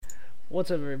What's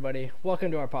up, everybody?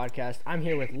 Welcome to our podcast. I'm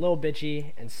here with Lil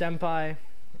Bitchy and Senpai,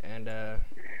 and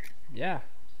yeah.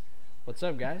 What's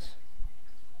up, guys?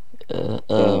 Uh,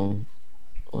 um,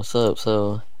 what's up?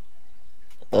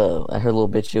 I heard Little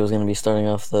Bitchy was gonna be starting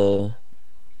off the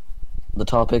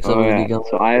topics that Oh we're gonna yeah, be going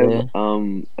so I with have today.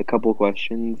 a couple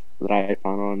questions that I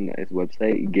found on his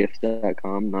website,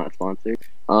 gifts.com, not sponsored.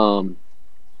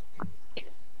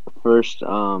 First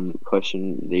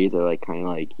question, these are like kind of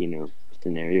like,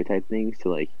 scenario type things. So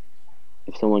like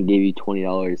if someone gave you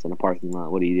 $20 in a parking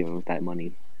lot, what are you doing with that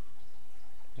money?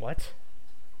 What?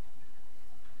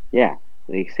 Yeah.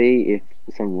 Like say if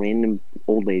some random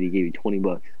old lady gave you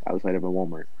 $20 outside of a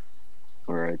Walmart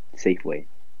or a Safeway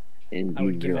and I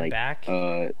would you're give it like, back.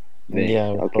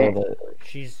 Yeah, thanks. I would Okay, love it.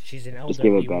 She's an just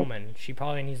give elderly it back. woman. She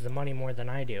probably needs the money more than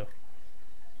I do.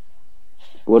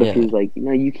 What if he Yeah, was like,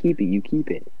 no, you keep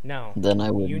it? No, then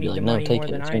I you would be need the like, no, money more take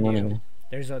it. than It's I your do. money.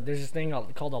 There's this thing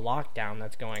called a lockdown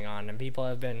that's going on, and people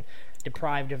have been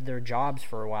deprived of their jobs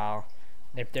for a while.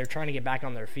 If they're trying to get back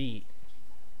on their feet.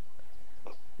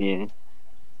 Yeah.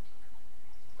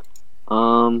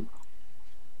 Um.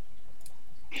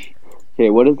 Okay,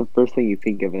 what is the first thing you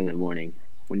think of in the morning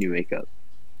when you wake up?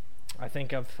 I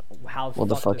think of how What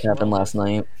the fucked fuck this happened world last is.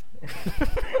 night?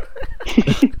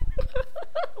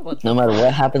 What No the matter fuck?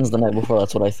 what happens the night before,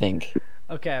 that's what I think.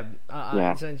 Okay,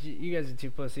 Yeah. since you guys are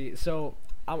too pussy, so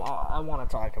I want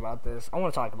to talk about this. I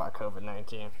want to talk about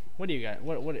COVID-19. What do you guys?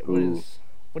 Ooh.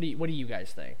 What do you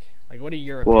guys think? Like, what are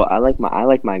your Well, opinions? I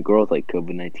like my girls like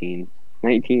COVID-19.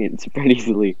 19, it spread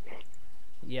easily.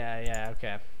 Yeah,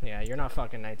 okay, yeah. You're not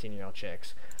fucking 19-year-old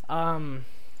chicks,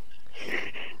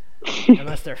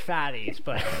 unless they're fatties,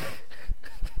 but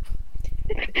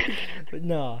but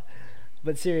no.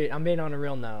 But serious, I'm being on a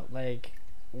real note. Like,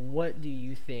 what do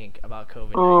you think about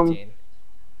Um, COVID-19?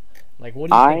 Like, what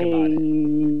do you I think about it?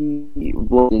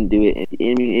 wouldn't do it.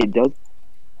 I mean, it does.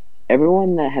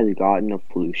 Everyone that has gotten a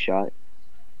flu shot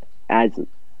has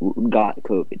got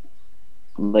COVID.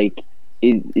 Like,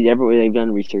 everyone they've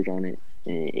done research on it,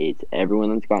 and it's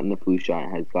everyone that's gotten the flu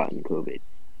shot has gotten COVID.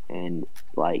 And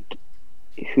like,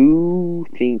 who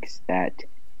thinks that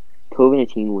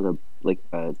COVID-19 was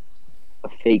a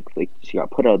fake, like she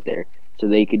got put out there so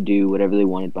they could do whatever they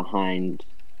wanted behind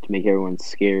to make everyone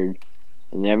scared,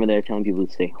 and they're telling people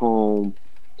to stay home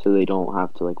so they don't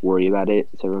have to like worry about it.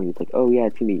 So everyone's like, oh yeah,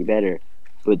 it's gonna be better,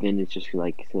 but then it's just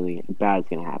like something bad's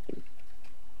gonna happen.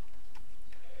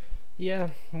 Yeah,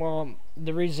 well,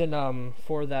 the reason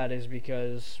for that is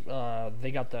because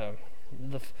they got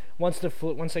once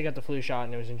they got the flu shot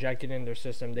and it was injected in their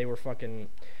system, they were fucking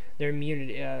their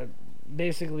immunity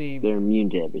basically, They're immune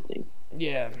to everything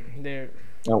yeah, they're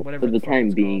Oh, whatever for the the fuck time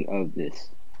it's being called. of this.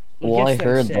 It well, I gets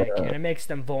them heard that. sick and it makes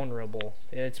them vulnerable.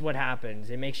 It's what happens.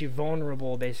 It makes you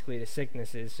vulnerable basically to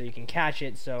sicknesses, so you can catch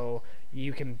it, so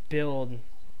you can build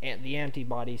the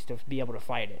antibodies to be able to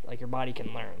fight it. Like your body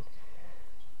can learn.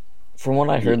 From what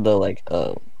I Yeah, heard though, like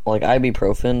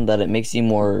ibuprofen, that it makes you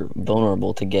more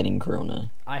vulnerable to getting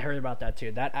corona. I heard about that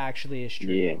too. That actually is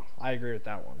true. yeah. I agree with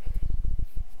that one.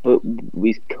 But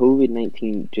was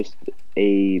COVID-19 just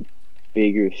a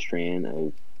bigger strand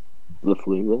of the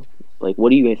flu though? Like, what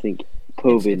do you guys think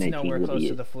It's COVID-19 nowhere close really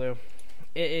to is? the flu.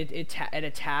 It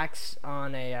attacks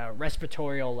on a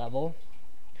respiratory level,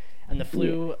 and Yeah,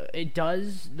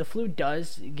 the flu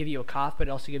does give you a cough, but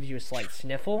it also gives you a slight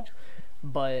sniffle.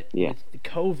 But yeah. with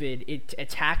COVID, it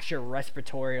attacks your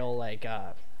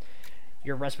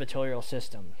your respiratory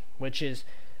system, which is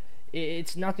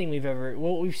it's nothing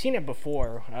we've seen it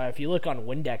before. If you look on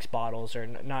Windex bottles or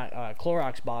not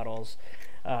Clorox bottles,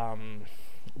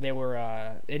 they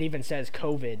were it even says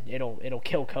COVID. It'll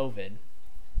kill COVID,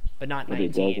 but not But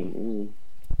it 19. doesn't.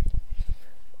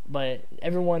 But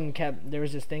there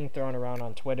was this thing thrown around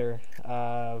on Twitter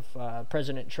of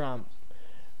President Trump,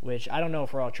 which I don't know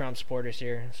if we're all Trump supporters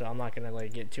here, so I'm not gonna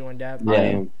like get too in depth. I Yeah,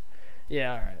 am.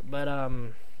 Yeah, all right. But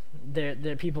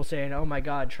there people saying, "Oh my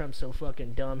God, Trump's so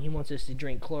fucking dumb. He wants us to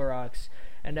drink Clorox,"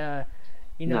 and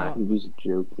you Nah, know, he was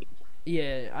joking.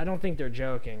 yeah, I don't think they're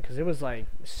joking because it was like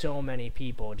so many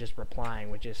people just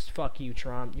replying with just "fuck you,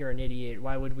 Trump. You're an idiot.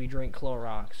 Why would we drink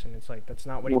Clorox?" And it's like that's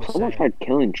not what he Well, was someone saying. tried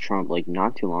killing Trump like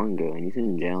not too long ago, and he's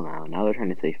in jail now. Now they're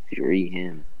trying to say free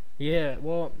him. Yeah,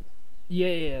 well,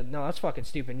 yeah. No, that's fucking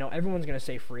stupid. No, everyone's gonna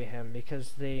say free him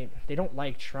because they don't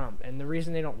like Trump, and the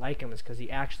reason they don't like him is because he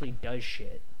actually does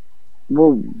shit.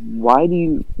 Well, why do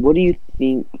you? What do you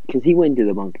think? Because he went into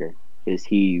the bunker because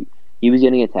he was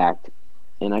getting attacked,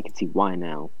 and I can see why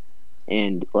now.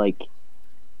 And like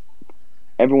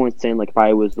everyone's saying, like if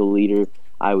I was the leader,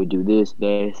 I would do this,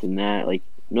 this, and that. Like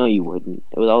no, you wouldn't.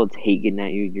 With all this hate getting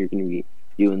at you,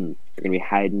 doing. They're gonna be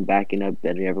hiding, backing up.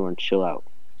 Then everyone chill out.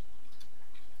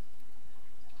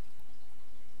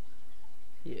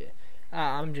 Yeah.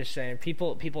 I'm just saying,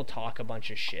 people talk a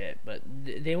bunch of shit, but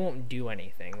they won't do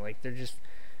anything. Like they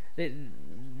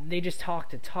just talk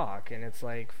to talk, and it's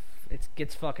like it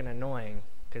gets fucking annoying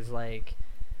because like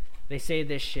they say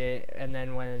this shit, and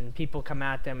then when people come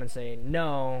at them and say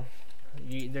no,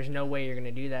 there's no way you're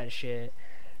gonna do that shit,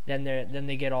 then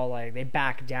they get all like they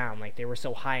back down, like they were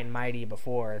so high and mighty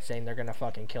before, saying they're gonna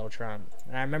fucking kill Trump.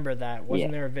 And I remember that.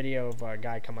 Wasn't there a video of a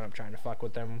guy coming up trying to fuck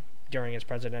with them during his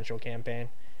presidential campaign?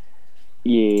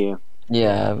 Yeah.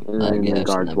 Yeah, And then the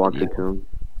guards walked up to him.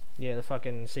 Yeah, the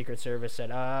fucking Secret Service said,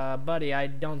 buddy, I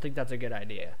don't think that's a good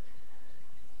idea.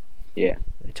 Yeah.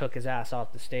 They took his ass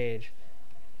off the stage.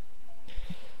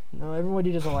 No,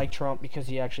 everybody doesn't like Trump because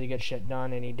he actually gets shit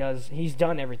done, and he's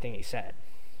done everything he said.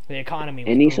 The economy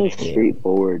was And he's so booming.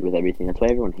 straightforward with everything. That's why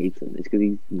everyone hates him. It's because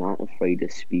he's not afraid to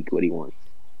speak what he wants.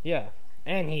 Yeah,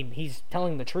 and he's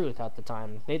telling the truth at the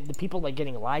time. The people like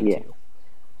getting lied Yeah. to.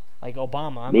 Like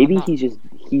Obama. Maybe I'm not,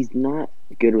 he's not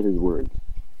good with his words.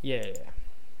 Yeah.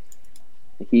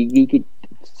 He could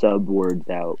sub words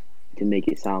out to make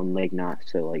it sound like not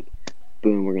so like,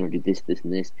 boom, we're gonna do this, this,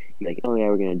 and this. He's like, oh yeah,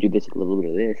 we're gonna do this, a little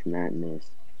bit of this and that and this.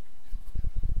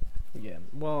 Yeah.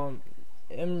 Well,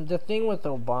 and the thing with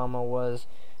Obama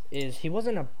is he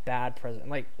wasn't a bad president.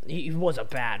 Like he was a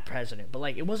bad president, but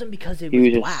like it wasn't because he was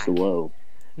just black. slow.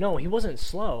 No, he wasn't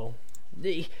slow.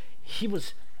 He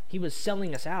was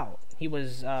selling us out. He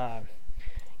was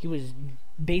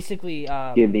basically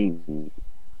Giving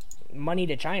money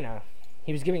to China.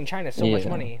 He was giving China so much Yeah.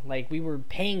 money. Like we were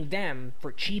paying them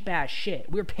for cheap ass shit.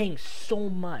 We were paying so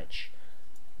much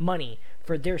money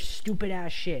for their stupid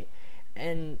ass shit.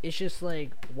 And it's just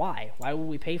like, why? Why would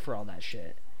we pay for all that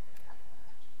shit?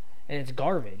 And it's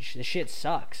garbage. The shit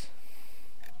sucks.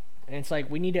 And it's like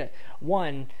we need to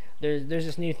there's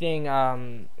this new thing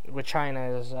with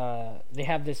China is they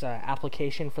have this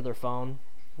application for their phone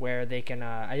where they can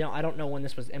I don't know when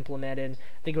this was implemented. I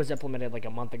think it was implemented like a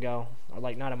month ago, or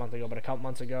like not a month ago, but a couple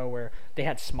months ago, where they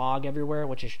had smog everywhere,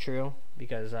 which is true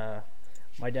because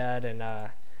my dad and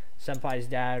Senpai's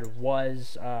dad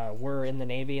were in the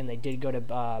Navy, and they did go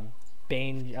to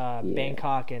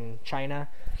Bangkok in China.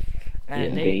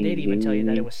 And Yeah, they'd even tell you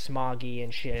that it Beijing. was smoggy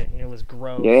and shit, and it was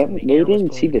gross. Yeah, and the they air was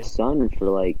didn't see the polluted. sun for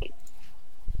like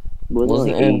wasn't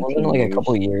it 18 like a years?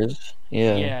 couple years?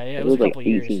 Yeah. Yeah, it It was was a like couple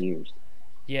 18 years. years.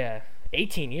 Yeah,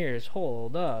 18 years.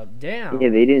 Hold up, damn. Yeah,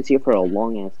 they didn't see it for a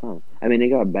long ass time. I mean, it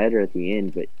got better at the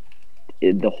end, but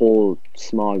the whole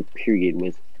smog period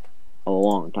was a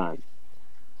long time.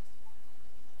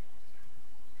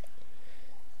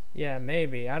 Yeah,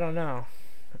 maybe. I don't know.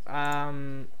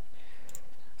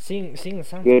 Seeing the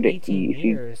sun for Good. 18 If you-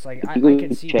 years, like I You could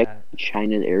can see check that.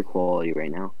 China's air quality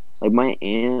right now. Like my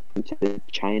aunt went to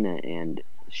China and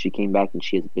she came back and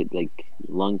she has like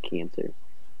lung cancer.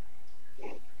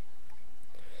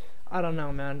 I don't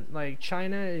know, man. Like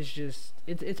China is just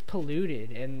it's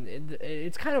polluted, and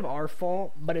it's kind of our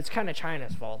fault, but it's kind of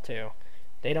China's fault too.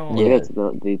 They don't. Yeah.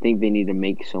 They think they need to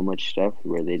make so much stuff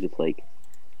where they just like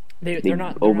They're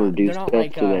not. overdo They're not stuff,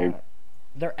 like. so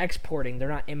They're exporting. They're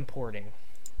not importing.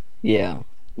 Yeah.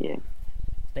 yeah.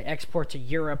 They export to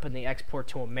Europe and they export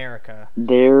to America.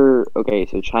 They're okay.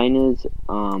 So China's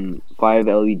 5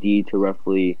 LED to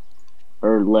roughly,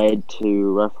 or led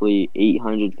to roughly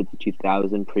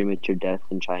 852,000 premature deaths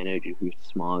in China due to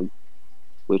smog,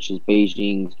 which is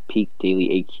Beijing's peak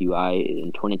daily AQI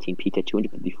in 2018 peaked at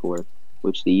 254,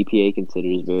 which the EPA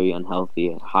considers very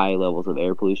unhealthy. High levels of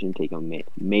air pollution take a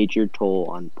major toll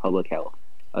on public health.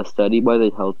 A study by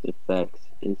the Health Effects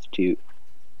Institute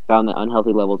found that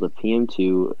unhealthy levels of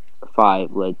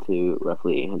PM2.5 led to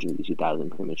roughly 852,000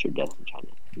 premature deaths in China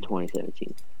in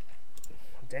 2017.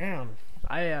 Damn,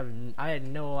 I had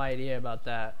no idea about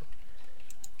that.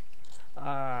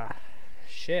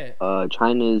 Shit.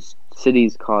 China's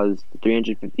cities caused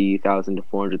 350,000 to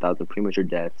 400,000 premature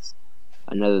deaths.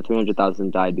 Another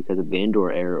 300,000 died because of the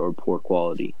indoor air or poor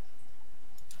quality.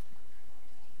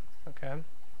 Okay.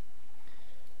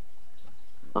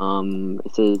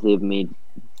 It says they've made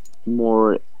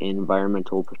more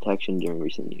environmental protection during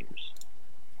recent years.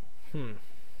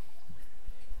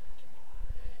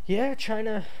 Yeah,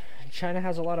 China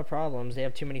has a lot of problems. They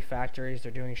have too many factories.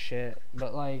 They're doing shit.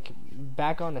 But like,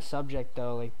 back on the subject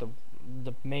though, like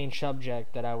the main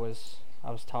subject that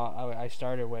I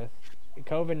started with,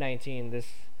 COVID-19.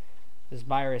 This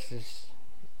virus is.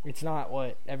 It's not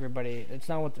what it's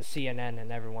not what the CNN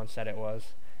and everyone said it was.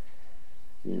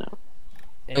 No.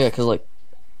 It's, Yeah, because like,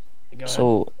 go ahead.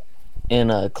 so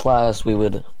in class we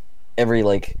would every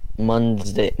like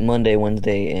Monday,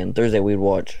 Wednesday, and Thursday we'd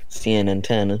watch CNN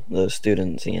 10, the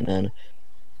student CNN,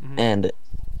 and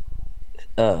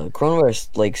coronavirus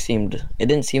it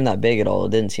didn't seem that big at all.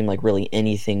 It didn't seem like really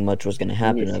anything much was gonna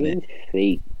happen And of it it. seemed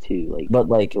fake too. But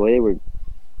the way they were.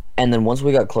 and then once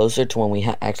we got closer to when we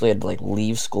actually had to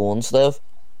leave school and stuff,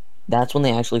 that's when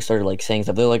they actually started saying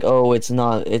stuff. They're like, "Oh, it's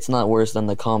not worse than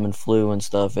the common flu and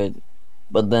stuff."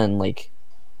 But then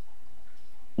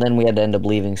then we had to end up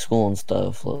leaving school and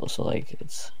stuff. So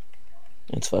it's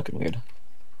fucking weird.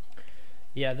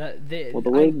 Yeah, Well, the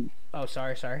way. oh,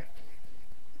 sorry.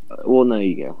 Well, no,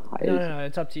 you go. No,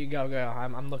 it's up to you. Go.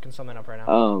 I'm looking something up right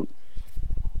now.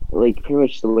 Pretty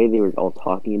much the way they were all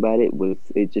talking about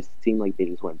it just seemed like they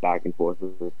just went back and forth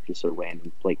with just a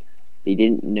random, they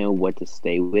didn't know what to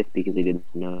stay with because they didn't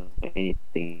know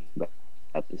anything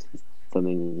about this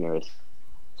something else.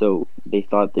 So they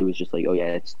thought it was just oh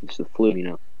yeah, it's the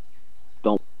flu,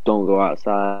 don't go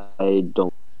outside,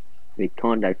 don't make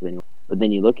contact with anyone. But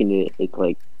then you look into it,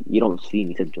 it's you don't see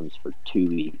any symptoms for 2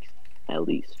 weeks at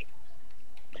least.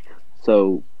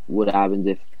 So what happens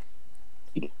if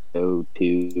you go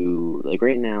to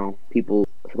right now, people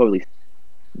supposedly.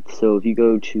 So if you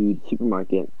go to the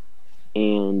supermarket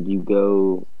and you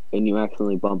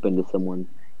accidentally bump into someone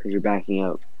because you're backing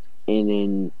up, and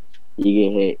then you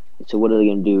get hit. So what are they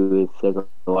gonna do if there's a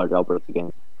large outbreak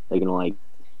again? They're gonna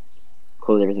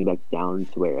close everything back down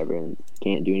to where everyone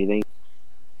can't do anything.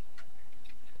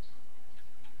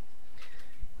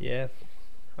 Yeah.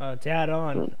 To add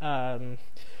on,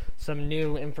 some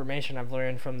new information I've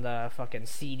learned from the fucking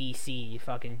CDC,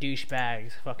 fucking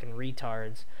douchebags, fucking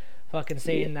retards, fucking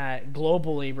saying that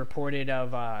globally reported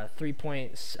of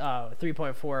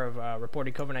 3.4 of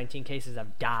reported COVID-19 cases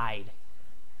have died.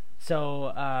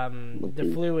 So the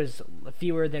flu is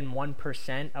fewer than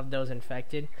 1% of those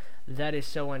infected. That is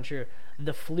so untrue.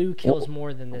 The flu kills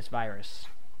more than this virus.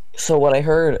 So what I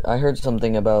heard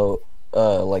something about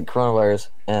coronavirus,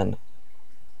 and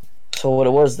so what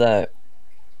it was that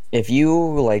if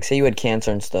you say you had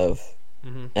cancer and stuff,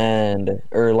 and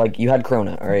or you had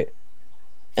corona, all right,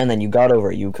 and then you got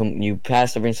over it, you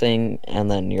passed everything, and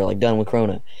then you're done with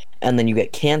corona, and then you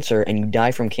get cancer and you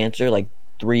die from cancer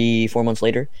 3-4 months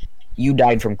later, you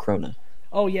died from corona.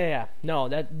 Oh yeah. No,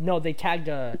 they tagged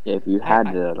if you had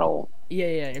it at all. Yeah.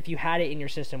 If you had it in your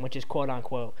system, which is quote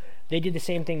unquote, they did the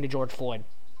same thing to George Floyd.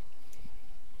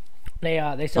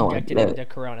 They subjected him to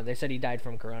corona. They said he died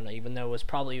from corona, even though it was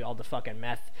probably all the fucking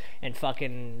meth and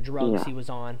fucking drugs he was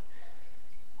on.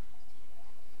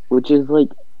 Which is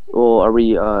are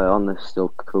we on the still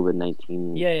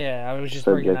COVID-19? Yeah. I was just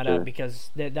bringing that up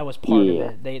because that was part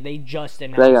of it. They just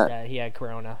announced that he had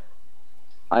corona.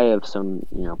 I have some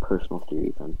personal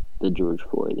theories on the George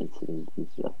Floyd incident and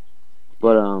stuff,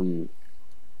 but on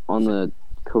the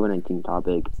COVID-19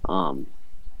 topic,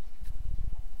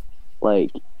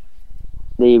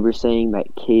 they were saying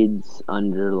that kids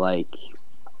under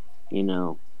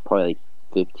probably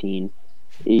 15,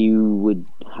 you would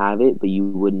have it, but you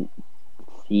wouldn't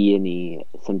see any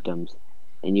symptoms,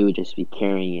 and you would just be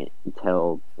carrying it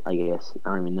until I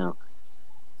don't even know.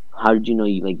 How did you know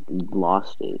you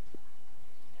lost it?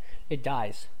 It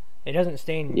dies. It doesn't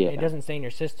stay in. It doesn't stay in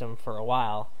your system for a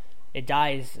while. It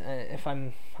dies. If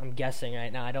I'm guessing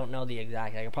right now, I don't know the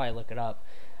exact. I could probably look it up,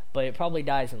 but it probably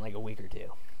dies in a week or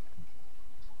two.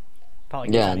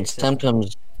 Probably. Yeah, and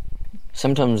symptoms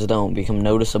don't become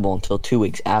noticeable until 2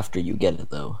 weeks after you get it,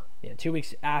 though. Yeah, 2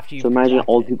 weeks after you. So imagine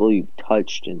old people you've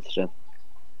touched and stuff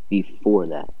before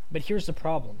that. But here's the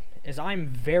problem: is I'm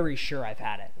very sure I've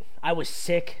had it. I was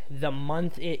sick the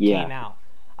month it came out.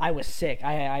 I was sick.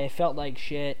 I felt like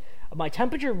shit. My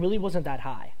temperature really wasn't that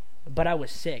high, but I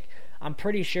was sick. I'm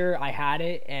pretty sure I had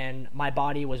it, and my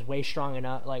body was way strong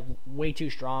enough, way too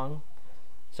strong,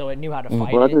 so it knew how to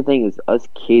fight Well, it. that's the thing is, us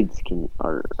kids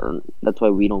are that's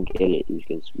why we don't get it, is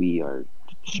because we are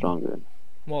stronger.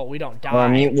 Well, we don't die.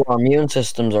 Our immune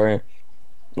systems are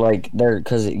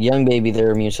because young baby,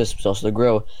 their immune systems also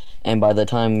grow, and by the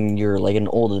time you're an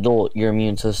old adult, your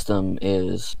immune system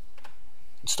is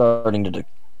starting to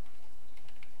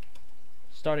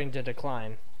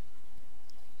decline.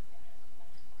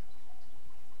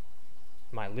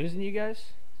 Am I losing you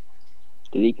guys?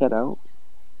 Did he cut out?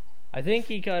 I think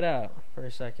he cut out for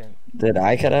a second. Did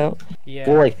I cut out? Yeah.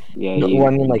 Well, just...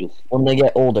 when they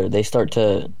get older, they start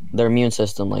to their immune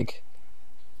system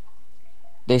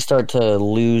they start to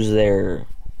lose their,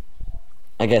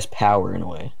 I guess, power in a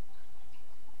way.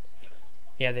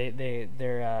 Yeah,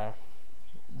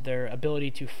 their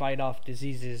ability to fight off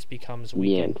diseases becomes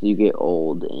weakened. Yeah, because you get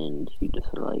old and you just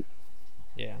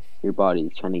your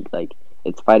body's trying to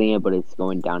it's fighting it, but it's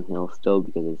going downhill still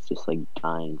because it's just like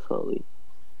dying slowly.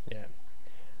 Yeah.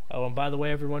 Oh, and by the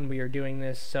way, everyone, we are doing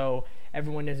this so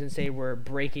everyone doesn't say we're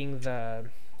breaking the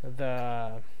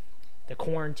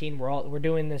quarantine. We're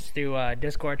doing this through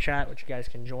Discord chat, which you guys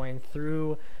can join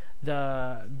through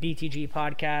the BTG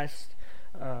podcast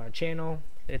channel.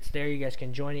 It's there. You guys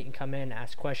can join it. You can come in,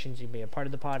 ask questions. You can be a part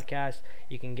of the podcast.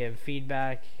 You can give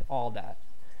feedback, all that.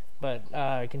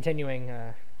 But continuing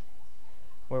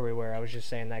where we were, I was just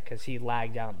saying that because he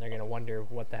lagged out, and they're gonna wonder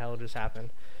what the hell just happened.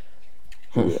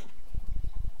 Yeah.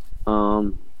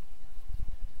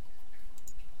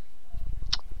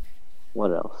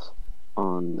 What else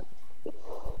on?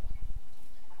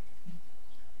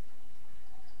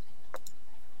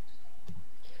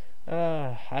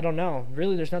 I don't know.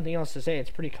 Really, there's nothing else to say. It's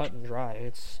pretty cut and dry.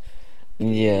 It's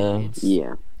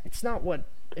not what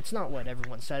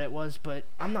everyone said it was, but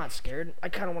I'm not scared. I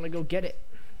kind of want to go get it.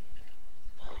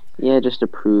 Yeah, just to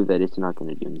prove that it's not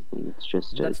going to do anything. It's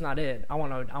just that's not it. I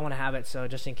want to have it so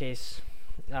just in case.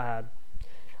 I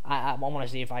want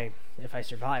to see if I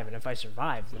survive, and if I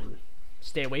survive, then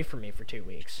stay away from me for 2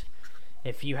 weeks.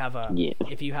 If you have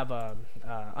a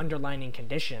underlying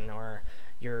condition, or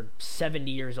you're 70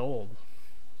 years old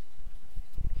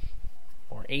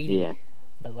or 80, yeah.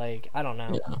 But like, I don't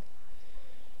know. Yeah.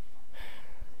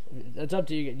 It's up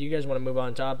to you. Do you guys want to move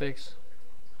on topics?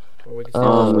 Or we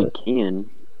can we can.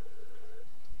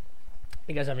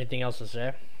 You guys have anything else to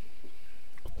say?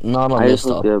 Not on this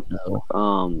stuff. No.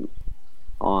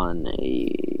 On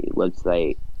a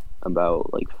website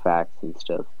about like facts and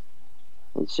stuff.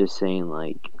 It's just saying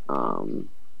like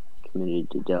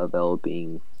committed to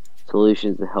developing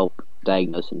solutions to help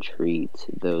diagnose and treat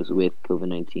those with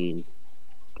COVID-19.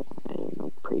 I don't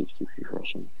know. Page keeps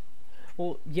refreshing.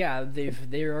 Well, yeah,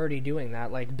 they're already doing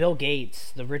that. Like Bill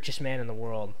Gates, the richest man in the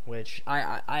world, which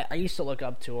I used to look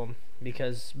up to him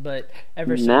but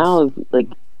ever since now, like,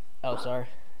 oh, sorry.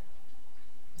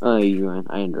 Oh, you're right.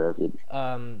 I interrupted.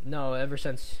 No, ever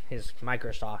since his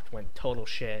Microsoft went total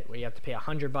shit, where you have to pay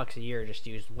 $100 a year just to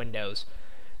use Windows.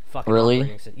 Fucking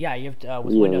really? Yeah, you have to,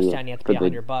 with Windows 10, you have to pay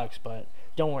 $100. But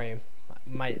don't worry,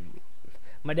 my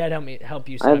dad helped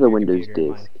you set I have up the your Windows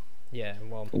computer. disc. Yeah,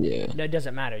 well, yeah. That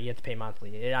doesn't matter. You have to pay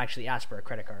monthly. It actually asks for a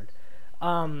credit card.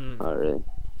 Oh, really?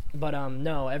 But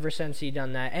no, ever since he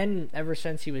done that, and ever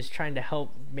since he was trying to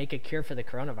help make a cure for the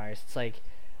coronavirus, it's like,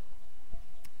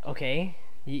 okay,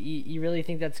 you really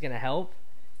think that's gonna help?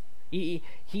 He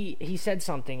said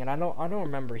something, and I don't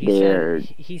remember.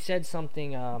 He said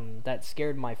something that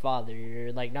scared my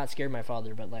father, like not scared my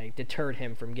father, but like deterred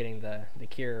him from getting the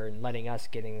cure and letting us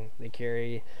getting the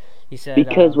cure. He said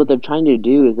because what they're trying to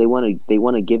do is they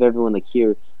want to give everyone the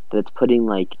cure that's putting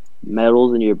like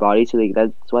metals in your body, so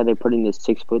that's why they're putting this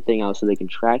 6-foot thing out so they can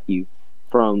track you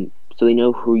so they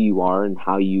know who you are and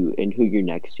who you're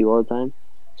next to all the time.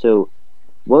 So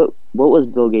what was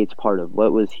Bill Gates part of?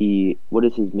 What is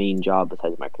his main job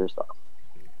besides Microsoft?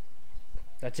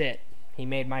 That's it. He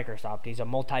made Microsoft. He's a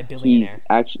multi-billionaire.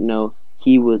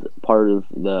 He was part of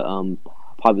the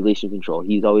population control.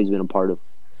 He's always been a part of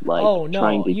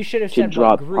trying to, you should have said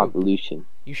drop group. Population.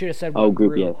 You should have said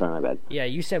group. Yeah, sorry, my bad. Yeah,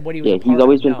 you said what he was. Yeah, he's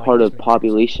always been part of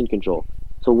population control.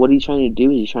 So what he's trying to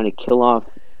do is he's trying to kill off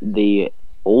the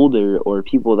older or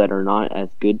people that are not as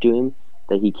good to him,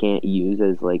 that he can't use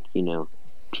as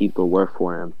people work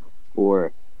for him,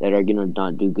 or that are gonna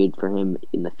not do good for him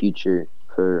in the future.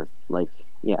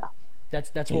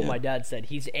 That's what my dad said.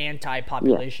 He's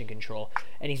anti-population control,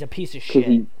 and he's a piece of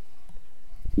shit.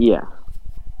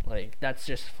 Like, that's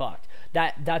just fucked.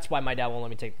 That's why my dad won't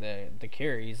let me take the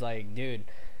cure. He's like, dude,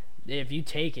 if you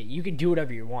take it, you can do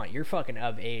whatever you want. You're fucking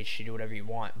of age to do whatever you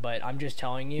want. But I'm just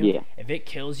telling you, if it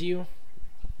kills you,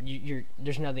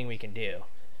 there's nothing we can do.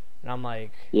 And I'm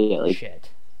like, shit.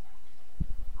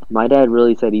 My dad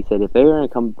really said, he said, if they're going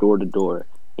to come door to door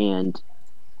and,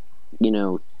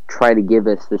 try to give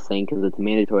us this thing because it's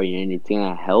mandatory and it's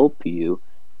going to help you,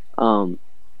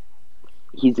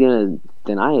 he's going to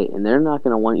deny it, and they're not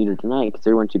going to want you to deny it because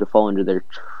they want you to fall under their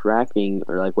tracking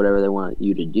or whatever they want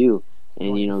you to do,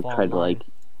 and try to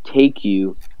take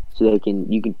you so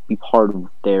you can be part of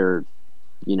their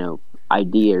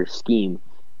idea or scheme.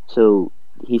 So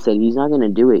he said he's not going to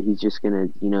do it. He's just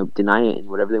going to deny it, and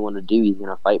whatever they want to do, he's going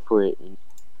to fight for it. And,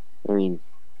 I mean,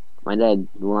 my dad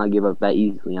will not give up that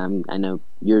easily. I know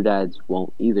your dads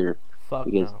won't either. Fuck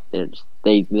because no.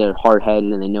 they're hard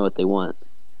headed and they know what they want.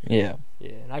 Yeah.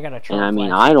 Yeah, and I got to. And I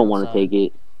mean, I don't want to take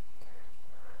it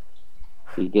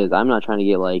because I'm not trying to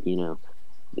get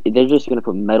they're just gonna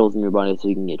put metals in your body so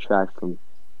you can get tracked from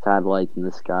satellites in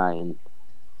the sky, and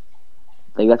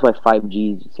Like that's why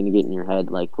 5G is gonna get in your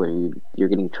head, like where you're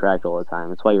getting tracked all the time.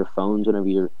 That's why your phones, whenever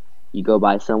you go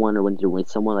by someone or when you're with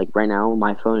someone, like right now,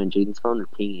 my phone and Jaden's phone are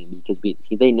pinging because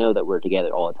they know that we're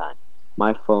together all the time.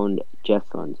 My phone, Jeff's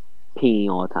phone's pinging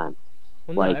all the time.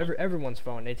 Well, like, no, everyone's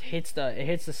phone. It hits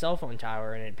the cell phone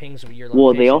tower and it pings your location.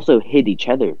 Well, they also hit each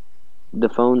other. The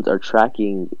phones are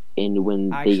tracking in when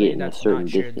they get in a certain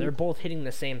distance. They're both hitting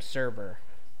the same server.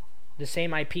 The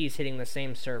same IP is hitting the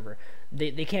same server.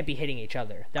 They can't be hitting each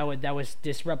other. That would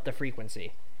disrupt the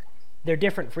frequency. They're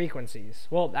different frequencies.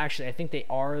 Well, actually, I think they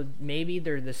are. Maybe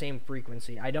they're the same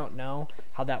frequency. I don't know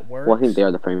how that works. Well, I think they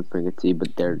are the same frequency,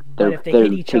 but But if they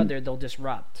hit each other, they'll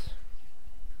disrupt.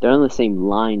 They're on the same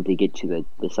line to get to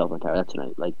the cell phone tower. That's what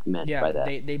I meant by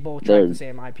that. Yeah, they both track the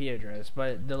same IP address,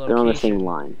 but the location. They're on the same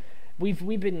line. We've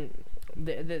been.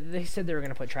 They said they were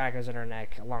going to put trackers in our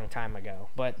neck a long time ago,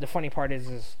 but the funny part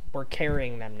is we're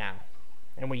carrying them now,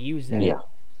 and we use them. Yeah.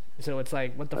 So it's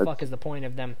like, what the fuck is the point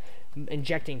of them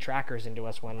injecting trackers into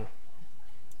us when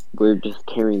we're just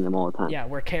carrying them all the time? Yeah,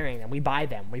 we're carrying them. We buy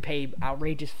them. We pay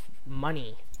outrageous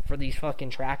money for these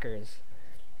fucking trackers.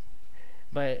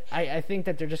 But I think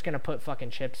that they're just gonna put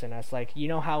fucking chips in us. Like, you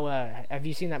know how have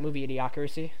you seen that movie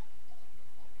Idiocracy?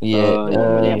 Yeah.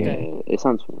 It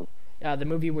sounds familiar. The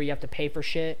movie where you have to pay for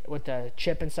shit with the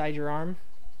chip inside your arm.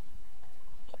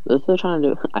 That's what they're trying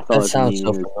to do. I thought that sounds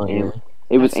so familiar.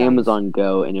 It was Amazon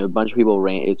Go, and a bunch of people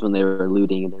ran. It's when they were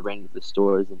looting, and they ran into the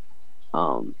stores.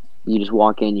 And you just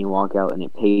walk in, you walk out, and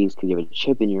it pays because you have a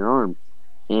chip in your arm.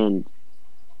 And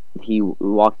he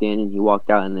walked in, and he walked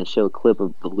out, and they show a clip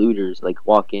of the looters like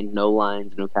walk in, no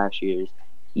lines, no cashiers,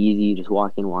 easy, just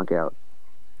walk in, walk out.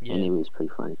 Yeah. And it was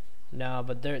pretty funny. No,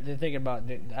 but they're thinking about.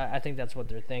 I think that's what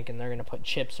they're thinking. They're gonna put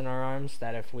chips in our arms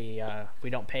that if we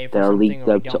don't pay for something, leaked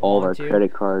or up to all of our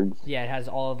credit cards. Yeah, it has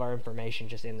all of our information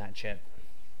just in that chip.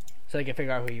 So they can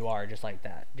figure out who you are just like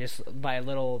that. Just by a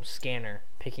little scanner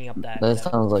picking up that. That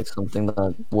sounds like something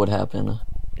that would happen.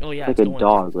 Oh yeah, it's like a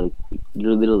dog. Like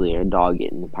you're literally a dog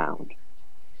getting a pound.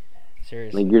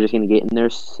 Seriously. Like you're just gonna get in their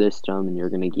system and you're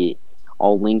gonna get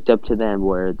all linked up to them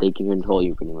where they can control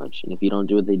you pretty much. And if you don't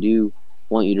do what they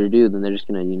want you to do, then they're just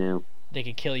gonna, they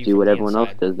could kill you. Do what everyone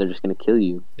else does. They're just gonna kill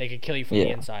you. They could kill you from the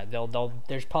inside.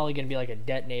 There's probably gonna be like a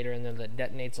detonator, and then that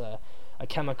detonates a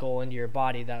chemical into your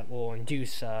body that will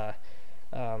induce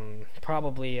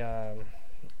probably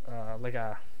like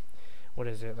a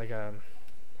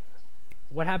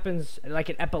what happens, like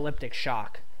an epileptic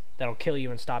shock that'll kill you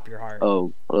and stop your heart.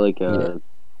 Oh, or like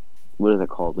what is it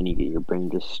called when your brain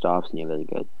just stops and you have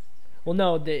like a. Well,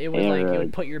 no, it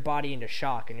would put your body into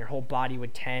shock, and your whole body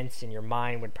would tense, and your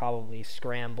mind would probably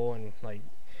scramble, and like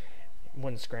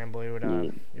wouldn't scramble. It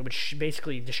would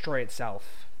basically destroy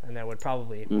itself, and that would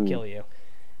probably kill you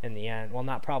in the end. Well,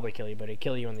 not probably kill you, but it'd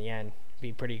kill you in the end. It'd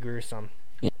be pretty gruesome.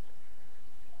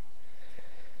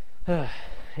 Yeah,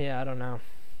 I don't know.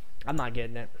 I'm not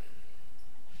getting it.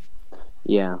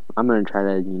 Yeah, I'm gonna try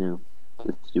to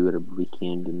just do whatever we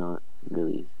can to not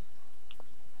really.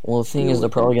 Well, the thing is, they're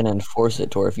probably going to enforce it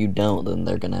to where if you don't, then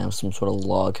they're going to have some sort of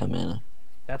law come in.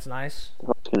 That's nice.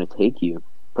 It's going to take you.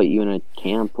 Put you in a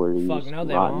camp where you just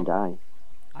rot and die.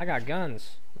 I got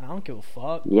guns. I don't give a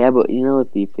fuck. Yeah, but if you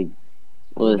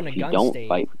don't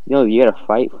fight... you got to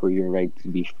fight for your right to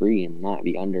be free and not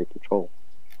be under control.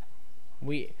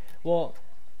 Okay,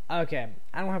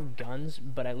 I don't have guns,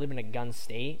 but I live in a gun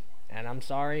state, and I'm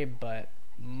sorry, but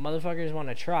motherfuckers want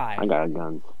to try. I got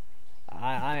guns.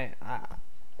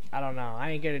 I don't know.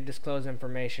 I ain't gonna disclose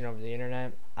information over the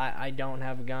internet. I don't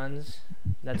have guns.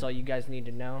 That's all you guys need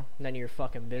to know. None of your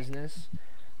fucking business.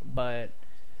 But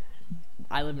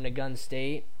I live in a gun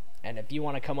state, and if you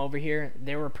want to come over here,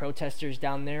 there were protesters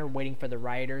down there waiting for the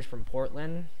rioters from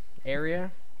Portland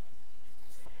area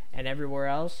and everywhere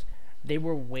else. They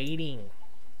were waiting.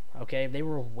 Okay? They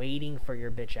were waiting for your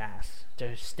bitch ass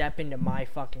to step into my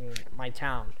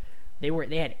town. They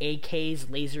had AKs,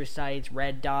 laser sights,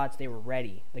 red dots. They were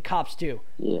ready. The cops too.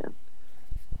 Yeah.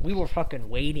 We were fucking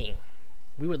waiting.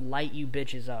 We would light you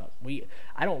bitches up.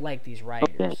 I don't like these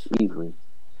rioters. Okay, easily.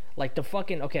 Like the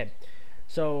fucking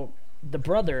So the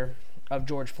brother of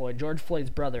George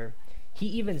Floyd's brother, he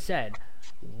even said,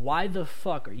 "Why the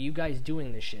fuck are you guys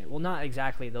doing this shit?" Well, not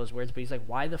exactly those words, but he's like,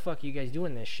 "Why the fuck are you guys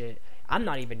doing this shit? I'm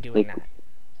not even doing that.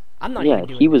 I'm not even doing."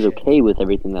 Yeah, he was okay with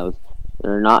everything that was.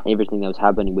 Or not everything that was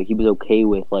happening, but he was okay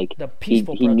with the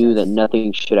peaceful he knew that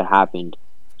nothing should have happened.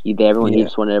 He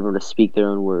just wanted everyone to speak their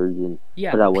own words and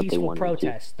put out what they wanted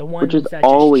protest, to. The ones which is that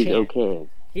always just okay.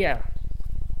 Yeah.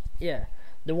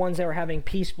 The ones that were having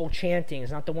peaceful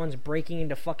chantings, not the ones breaking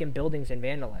into fucking buildings and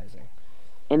vandalizing.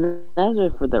 And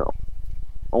that's for their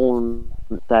own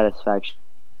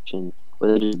satisfaction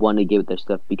or they just want to get with their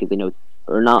stuff because they know,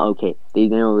 or not okay. They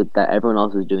know that everyone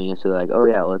else is doing it, so they're like, oh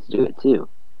yeah, let's do it too.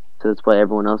 So that's why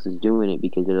everyone else is doing it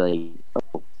because they're like,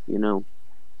 oh, no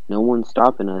one's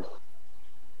stopping us.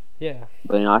 Yeah.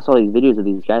 But I saw these videos of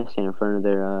these guys standing in front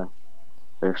of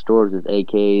their stores with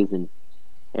AKs and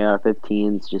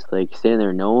AR-15s, just like standing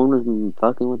there. No one was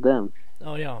fucking with them.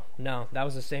 Oh yeah, no, that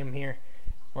was the same here,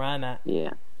 where I'm at.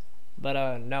 Yeah.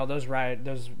 But no, those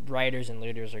rioters and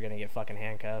looters are gonna get fucking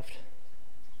handcuffed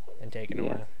and taken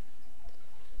away.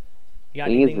 You got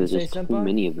anything to say, just Senpai? too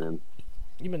many of them.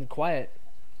 You've been quiet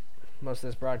most of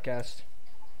this broadcast.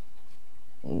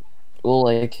 Well,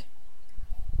 like,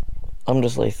 I'm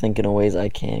just like thinking of ways I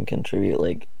can contribute.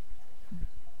 Like,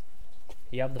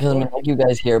 you have the because floor. like you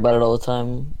guys hear about it all the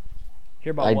time.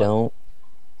 Hear about I what? don't.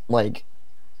 Like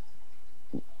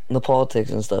the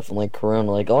politics and stuff, and like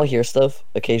Corona. Like I'll hear stuff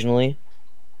occasionally,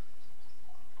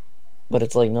 but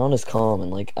it's like no one is calm. And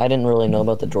like I didn't really know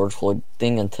about the George Floyd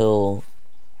thing until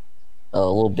a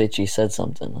little bitchy said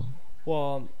something.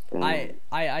 Well, I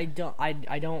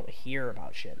don't hear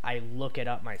about shit. I look it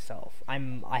up myself.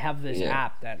 I have this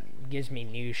app that gives me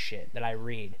news shit that I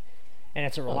read, and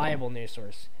it's a reliable news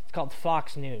source. It's called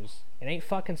Fox News. It ain't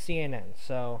fucking CNN.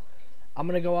 So I'm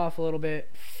gonna go off a little bit.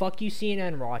 Fuck you,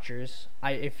 CNN watchers.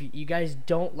 If you guys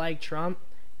don't like Trump,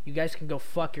 you guys can go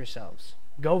fuck yourselves.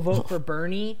 Go vote for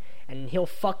Bernie, and he'll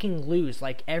fucking lose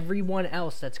like everyone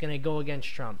else that's gonna go against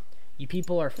Trump. You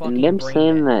people are fucking.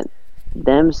 And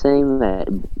them saying that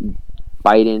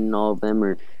Biden and all of them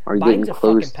are Biden's getting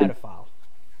close a fucking pedophile.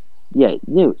 Yeah,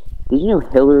 did you know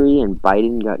Hillary and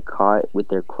Biden got caught with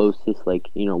their closest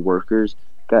workers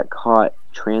got caught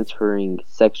transferring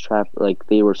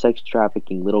they were sex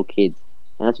trafficking little kids,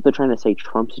 and that's what they're trying to say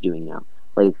Trump's doing now.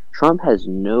 Like Trump has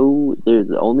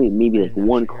there's only maybe like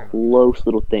one close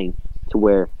little thing to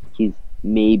where he's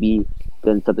maybe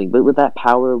done something, but with that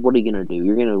power, what are you gonna do?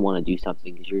 You're gonna want to do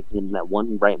something because you're in that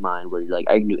one right mind where you're like,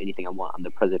 I can do anything I want. I'm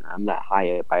the president. I'm that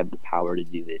high up. I have the power to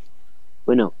do this.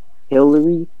 But no,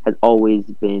 Hillary has always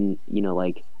been,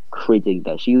 crazy like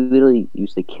that. She literally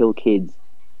used to kill kids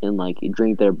and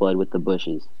drink their blood with the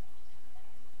bushes.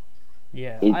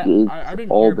 Yeah, it's I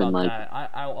didn't all hear been about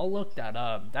that. I'll look that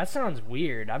up. That sounds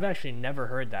weird. I've actually never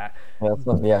heard that.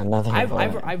 Nothing.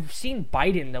 I've seen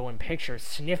Biden though in pictures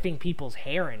sniffing people's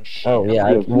hair and shit. Oh yeah,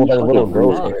 like, a little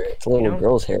girl's fuck, hair. It's a little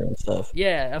girl's hair and stuff.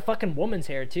 Yeah, a fucking woman's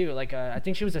hair too. Like I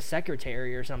think she was a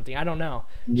secretary or something. I don't know.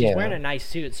 She's wearing a nice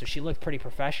suit, so she looked pretty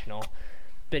professional.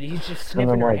 But he's just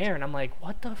sniffing her hair, and I'm like,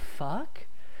 what the fuck?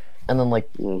 And then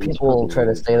people try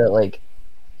to say that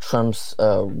Trump's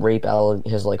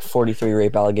his 43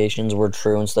 rape allegations were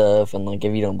true and stuff, and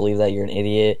if you don't believe that, you're an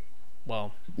idiot.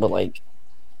 Well, but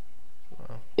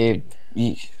you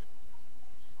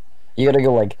gotta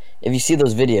go if you see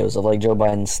those videos of Joe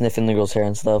Biden sniffing the girl's hair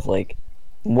and stuff, what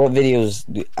videos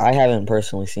I haven't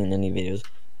personally seen any videos,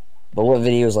 but what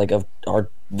videos are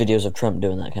videos of Trump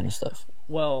doing that kind of stuff?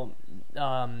 Well,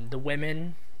 the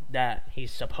women that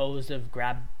he's supposed to have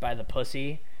grabbed by the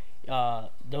pussy,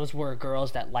 those were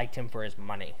girls that liked him for his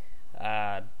money.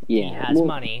 He has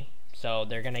money, so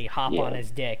they're gonna hop on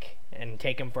his dick and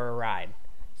take him for a ride,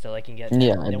 so they can get.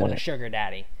 They want a sugar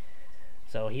daddy.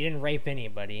 So he didn't rape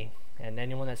anybody, and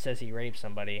anyone that says he raped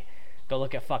somebody, go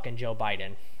look at fucking Joe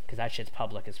Biden, because that shit's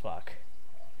public as fuck.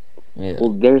 Yeah.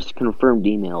 Well, there's confirmed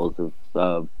emails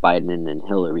of Biden and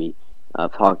Hillary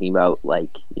talking about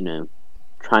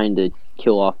trying to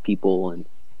kill off people and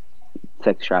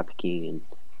sex trafficking and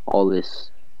all this,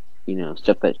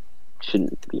 stuff that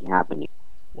shouldn't be happening.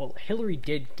 Well, Hillary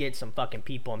did get some fucking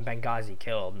people in Benghazi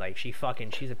killed. She's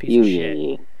a piece of shit.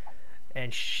 Yeah.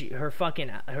 And her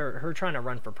trying to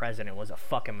run for president was a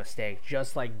fucking mistake.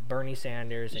 Just like Bernie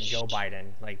Sanders and Joe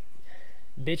Biden.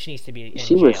 Bitch needs to be in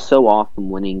She jail. was so off from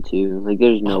winning too.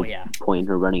 There's no yeah. point in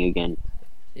her running again.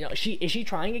 Is she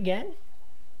trying again?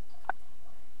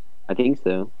 I think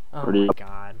so. Oh my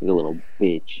god. Like a little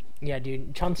bitch. Yeah,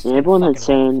 dude. Trump's And everyone's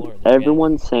saying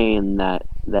that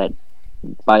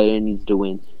Biden needs to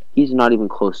win. He's not even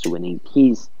close to winning.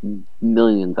 He's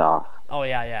millions off. Oh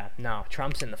yeah. No,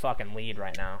 Trump's in the fucking lead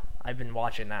right now. I've been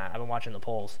watching that. I've been watching the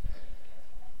polls.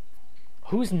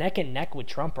 Who's neck and neck with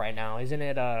Trump right now? Isn't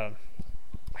it I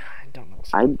don't know.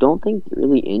 I don't think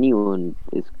really anyone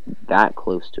is that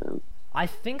close to him. I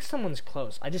think someone's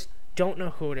close. I just don't know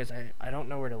who it is. I don't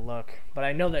know where to look. But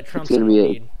I know that Trump's in the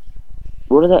lead.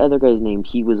 What is that other guy's name?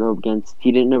 He was against.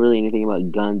 He didn't know really anything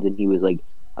about guns, and he was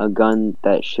a gun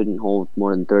that shouldn't hold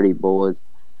more than 30 bullets.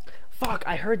 Fuck,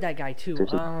 I heard that guy too.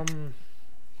 Hang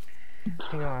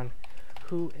on.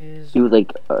 Who is? He was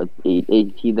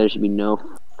there should be no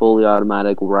fully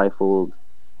automatic rifles,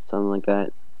 something like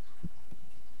that.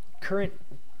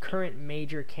 current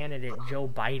major candidate Joe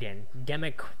Biden,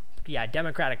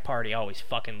 Democratic Party always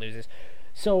fucking loses.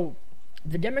 So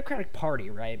the Democratic Party,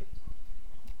 right?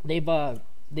 They've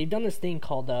done this thing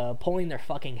called pulling their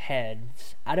fucking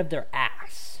heads out of their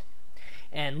ass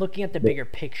and looking at the bigger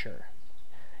picture.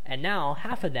 And now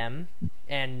half of them,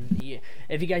 and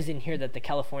if you guys didn't hear that,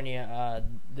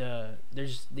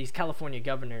 there's these California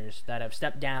governors that have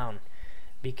stepped down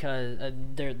because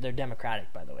they're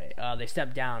Democratic, by the way. They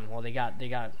stepped down. Well, they got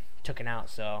taken out,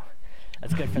 so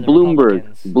that's good for the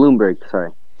Republicans. Bloomberg,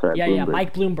 sorry. Yeah, Bloomberg.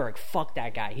 Mike Bloomberg. Fuck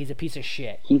that guy. He's a piece of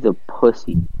shit. He's a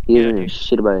pussy. He doesn't know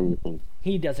shit about anything.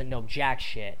 He doesn't know jack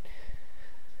shit.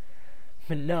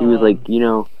 But no, he was like,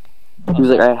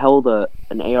 I held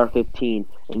an AR-15,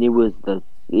 and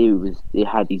it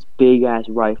had these big ass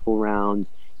rifle rounds,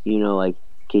 like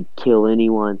could kill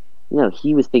anyone.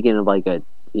 He was thinking of like a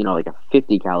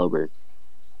 50 caliber.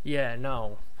 Yeah,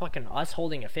 no, fucking us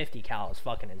holding a 50 cal is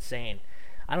fucking insane.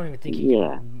 I don't even think you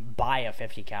can buy a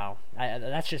 50 cal.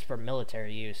 That's just for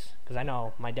military use. Because I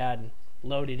know my dad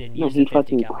loaded and used a 50 cal. No, he'd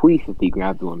fucking queef if he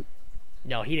grabbed one.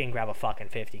 No, he didn't grab a fucking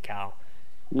 50 cal.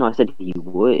 No, I said he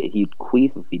would. He'd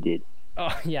queef if he did.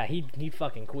 Oh, yeah, he'd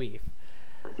fucking queef.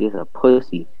 Because he's a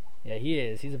pussy. Yeah, he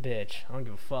is. He's a bitch. I don't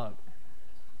give a fuck.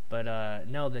 But,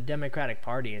 no, the Democratic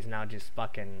Party is now just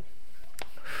fucking...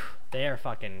 They are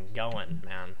fucking going,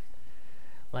 man.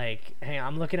 Like, hey,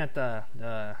 I'm looking at the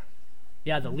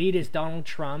lead is Donald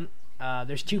Trump.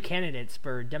 There's two candidates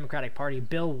for Democratic Party.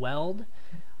 Bill Weld.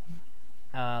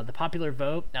 The popular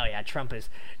vote. Oh yeah, Trump is.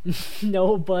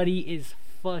 Nobody is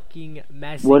fucking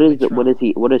messing with Trump.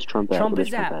 What is Trump at? Trump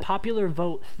is at popular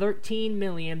vote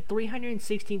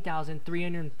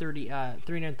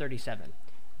 13,316,337.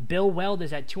 Bill Weld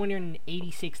is at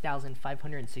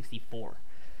 286,564.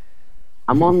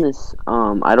 I'm on this.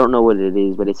 I don't know what it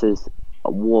is, but it says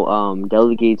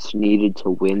delegates needed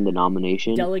to win the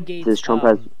nomination. Delegates. It says Trump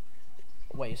has.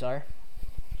 Wait, sorry.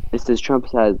 It says Trump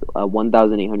has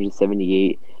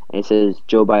 1,878, and it says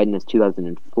Joe Biden has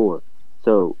 2,004.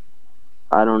 So,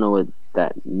 I don't know what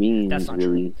that means. That's not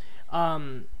really.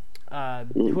 True.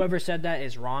 Whoever said that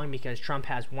is wrong because Trump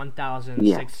has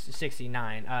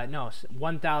 1,069. No,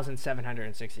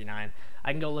 1,769.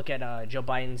 I can go look at Joe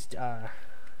Biden's.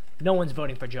 No one's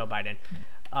voting for Joe Biden.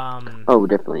 Oh,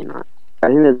 definitely not. I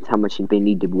think that's how much they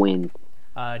need to win.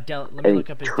 Let me look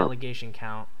up his delegation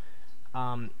count.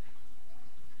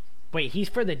 Wait, he's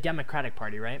for the Democratic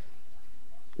Party, right?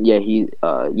 Yeah,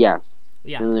 Yeah.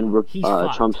 And then he's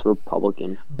Trump's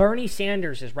Republican. Bernie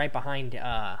Sanders is right behind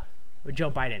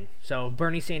Joe Biden. So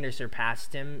Bernie Sanders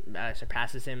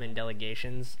surpasses him in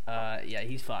delegations. Yeah,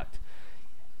 he's fucked.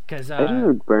 Cause I didn't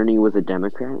know Bernie was a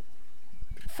Democrat.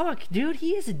 Fuck, dude,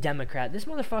 he is a Democrat. This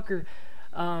motherfucker,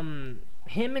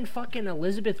 him and fucking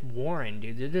Elizabeth Warren,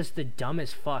 dude, they're just the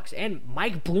dumbest fucks. And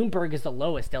Mike Bloomberg is the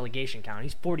lowest delegation count.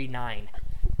 He's 49.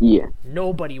 Yeah.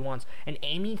 Nobody wants. And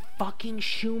Amy fucking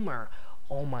Schumer.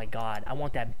 Oh my god, I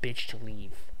want that bitch to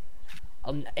leave.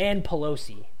 And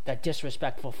Pelosi, that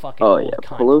disrespectful fucking Oh old yeah,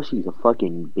 cunt. Pelosi's a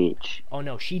fucking bitch. Oh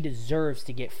no, she deserves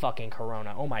to get fucking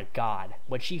corona. Oh my god.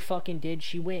 What she fucking did,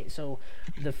 she went, so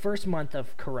the first month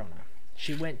of corona,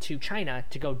 she went to China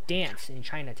to go dance in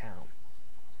Chinatown.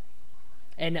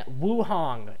 And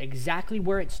Wuhan, exactly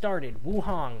where it started,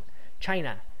 Wuhan,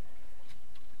 China.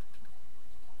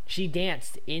 She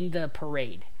danced in the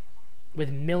parade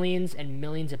with millions and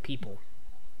millions of people.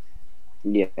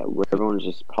 Yeah, where everyone's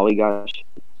just probably got.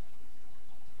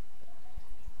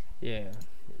 Yeah, it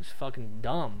was fucking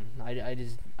dumb. I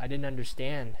didn't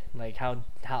understand like how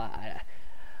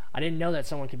I didn't know that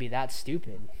someone could be that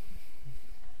stupid.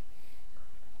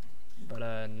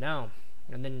 But no,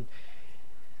 and then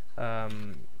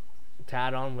to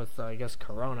add on with I guess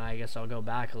corona. I guess I'll go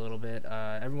back a little bit.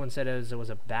 Everyone said it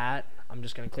was a bat. I'm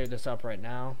just gonna clear this up right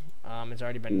now. It's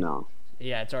already been No.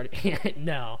 Yeah, it's already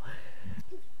no.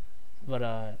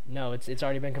 But no, it's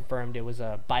already been confirmed. It was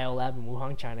a biolab in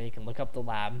Wuhan, China. You can look up the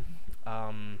lab.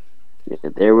 Yeah,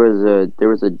 there was a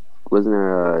wasn't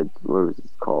there a what was it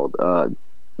called?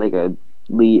 Like a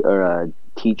lead or a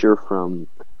teacher from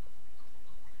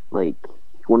like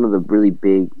one of the really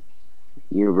big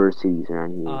universities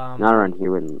around here. Not around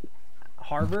here, but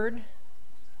Harvard.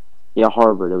 Yeah,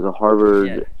 Harvard. There was a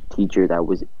Harvard teacher that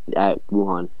was at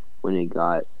Wuhan when it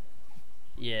got.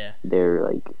 Yeah. There,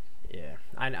 like. Yeah,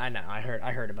 I know. I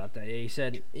heard about that. Yeah, he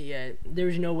said, yeah,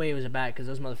 there's no way it was a bat because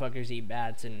those motherfuckers eat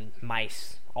bats and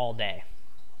mice all day.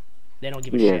 They don't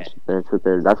give a shit. That's what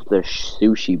their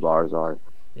sushi bars are.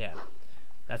 Yeah,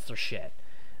 that's their shit.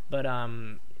 But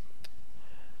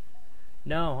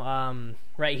No,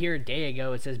 right here a day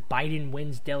ago it says Biden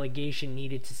wins delegation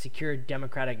needed to secure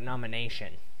Democratic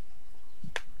nomination.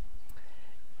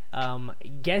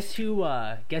 Guess who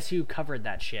covered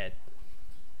that shit?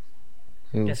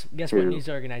 Who? Guess what news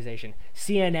organization?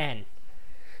 CNN.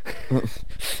 Who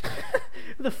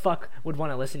the fuck would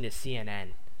want to listen to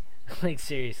CNN? Like,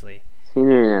 seriously.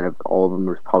 CNN out of all of them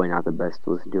was probably not the best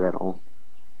to listen to at all.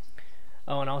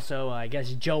 Oh, and also, I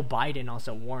guess Joe Biden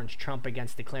also warns Trump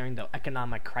against declaring the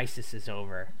economic crisis is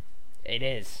over. It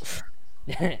is.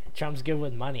 Trump's good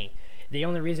with money. The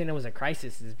only reason it was a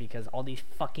crisis is because all these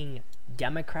fucking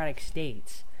Democratic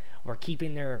states were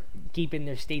keeping their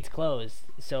states closed,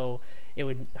 so it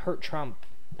would hurt Trump,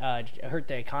 hurt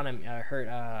the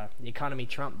economy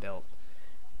Trump built,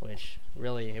 which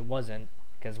really it wasn't,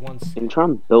 because once. And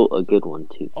Trump built a good one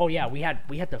too. Oh yeah, we had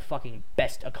the fucking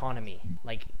best economy,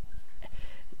 like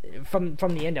from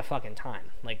the end of fucking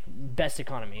time, like best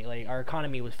economy. Like our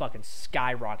economy was fucking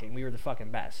skyrocketing. We were the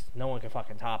fucking best. No one could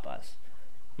fucking top us.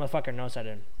 Motherfucker knows how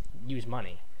to use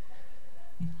money.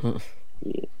 Yeah.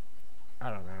 I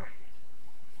don't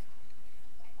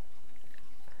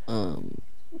know.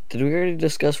 Did we already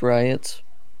discuss riots?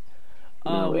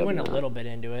 No, we we went a have not. little bit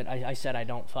into it. I said I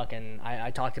don't fucking.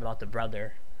 I talked about the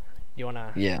brother. Do you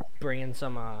wanna bring in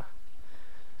some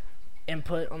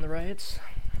input on the riots?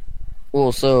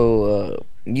 Well, so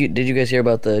did you guys hear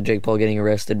about the Jake Paul getting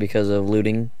arrested because of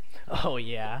looting? Oh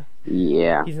yeah.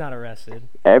 Yeah. He's not arrested.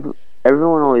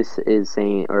 Everyone always is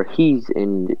saying, or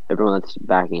and everyone that's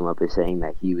backing him up is saying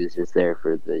that he was just there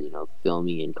for the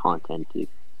filming and content to,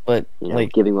 But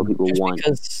like giving what people just want.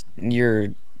 because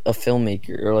you're a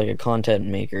filmmaker or like a content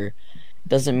maker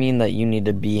doesn't mean that you need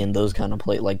to be in those kind of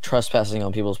like trespassing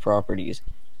on people's properties.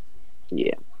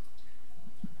 Yeah.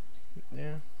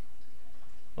 Yeah.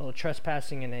 Well,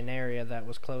 trespassing in an area that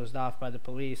was closed off by the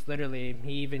police. Literally,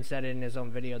 he even said it in his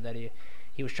own video that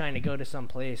he was trying to go to some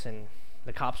place and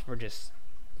the cops were just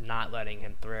not letting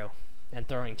him through and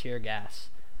throwing tear gas.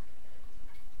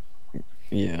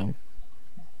 Yeah.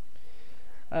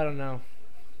 I don't know.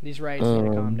 These riots need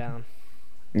to calm down.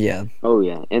 Yeah. Oh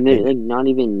yeah, and they're not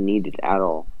even needed at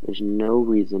all. There's no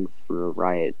reason for a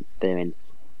riot then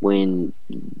when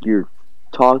you're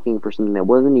talking for something that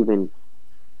wasn't even.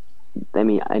 I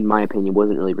mean, in my opinion,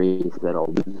 wasn't really racist at all.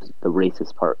 This is the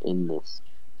racist part in this.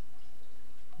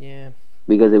 Yeah.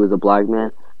 Because it was a black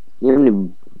man. You know how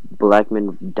many black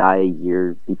men die a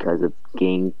year because of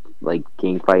gang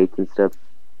fights and stuff?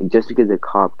 And just because a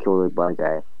cop killed a black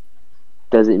guy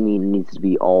doesn't mean it needs to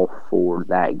be all for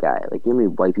that guy. Like, you know how many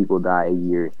white people die a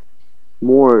year?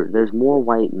 There's more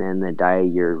white men that die a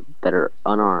year that are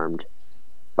unarmed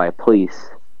by police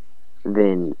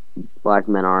than black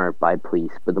men are by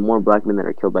police. But the more black men that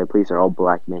are killed by police are all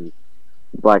black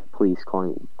police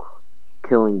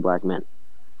killing black men.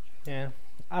 Yeah.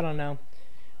 I don't know.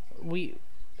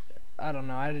 I don't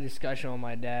know. I had a discussion with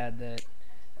my dad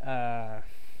that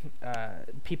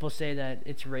people say that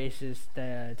it's racist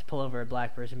to pull over a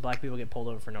black person. Black people get pulled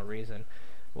over for no reason.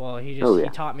 Well, he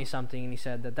taught me something, and he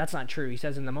said that that's not true. He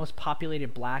says in the most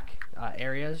populated black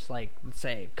areas, like let's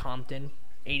say Compton,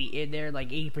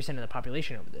 80% of the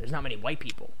population over there. There's not many white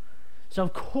people, so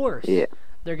of course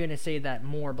they're gonna say that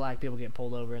more black people get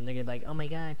pulled over, and they're gonna be like, "Oh my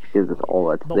god!" Because that's all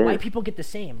that's But there. white people get the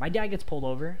same. My dad gets pulled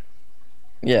over.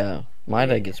 Yeah, my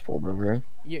dad gets pulled over.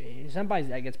 Somebody's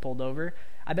dad gets pulled over.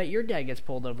 I bet your dad gets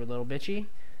pulled over, little bitchy.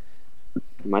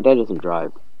 My dad doesn't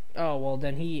drive. Oh well,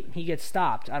 then he gets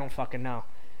stopped. I don't fucking know.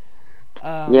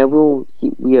 Yeah,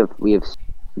 we have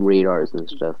radars and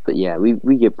stuff, but yeah,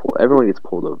 we get pulled. Everyone gets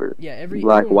pulled over. Yeah, black,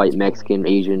 everyone white, gets pulled Mexican, over.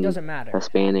 Asian, Doesn't matter.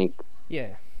 Hispanic.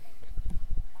 Yeah,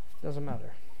 doesn't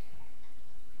matter.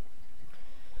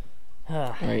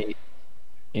 Alright,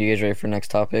 you guys ready for next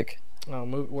topic?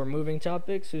 We're moving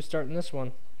topics. Who's starting this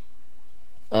one?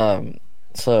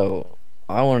 So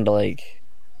I wanted to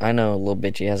I know Lil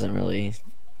Bitchy hasn't really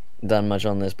done much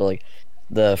on this, but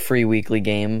the free weekly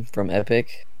game from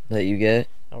Epic that you get.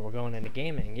 Oh, we're going into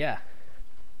gaming. Yeah,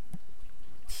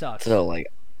 sucks. So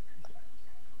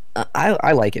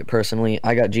I like it personally.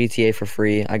 I got GTA for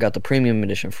free. I got the premium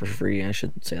edition for free. I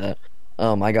should say that.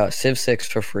 I got Civ 6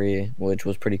 for free, which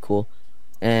was pretty cool,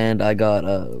 and I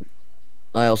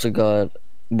also got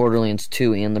Borderlands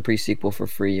 2 and the pre-sequel for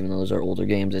free. Even though those are older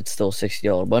games, it's still a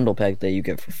 $60 bundle pack that you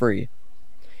get for free.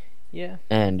 Yeah.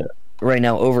 And right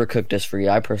now, Overcooked is free.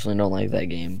 I personally don't like that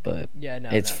game, but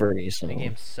it's free. So the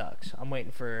game sucks. I'm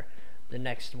waiting for the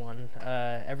next one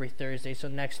every Thursday. So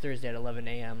next Thursday at 11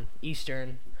 a.m.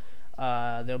 Eastern,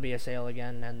 there'll be a sale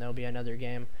again, and there'll be another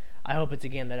game. I hope it's a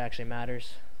game that actually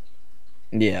matters.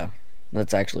 Yeah,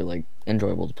 that's actually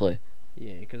enjoyable to play.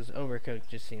 Yeah, because Overcooked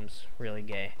just seems really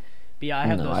gay. But yeah, I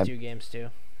have those two games too.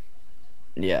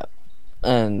 Yeah,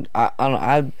 and I don't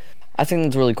know, I think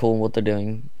that's really cool what they're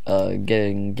doing.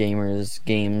 Getting gamers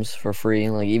games for free.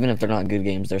 Like, even if they're not good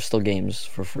games, they're still games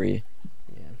for free.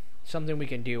 Yeah, something we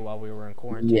can do while we were in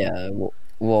quarantine. Yeah,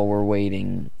 while we're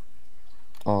waiting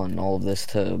on all of this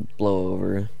to blow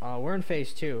over. We're in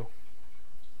phase 2.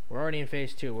 We're already in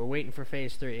phase 2. We're waiting for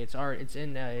phase 3.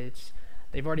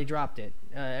 They've already dropped it.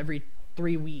 Every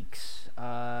 3 weeks.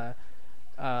 That's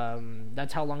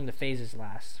how long the phases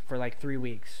last, for like 3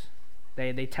 weeks.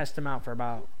 They test them out for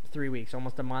about 3 weeks,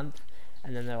 almost a month,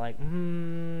 and then they're like,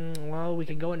 well, we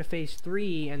can go into phase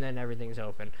 3, and then everything's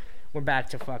open. We're back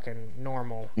to fucking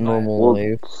normal.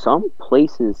 Well, some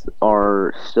places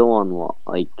are still on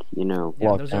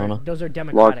lockdown. Those are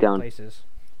democratic lockdown places.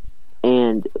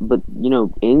 But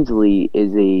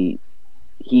Inslee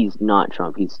he's not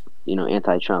Trump. He's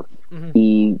anti-Trump.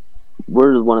 Mm-hmm.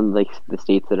 We're one of the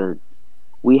states that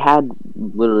we had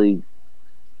literally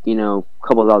a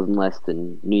couple thousand less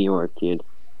than New York, dude.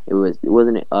 It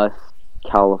wasn't us,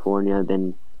 California,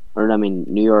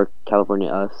 New York, California,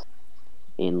 us,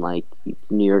 and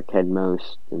New York had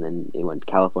most, and then it went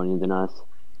California, then us.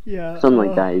 Yeah, something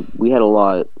like that. We had a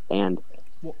lot, and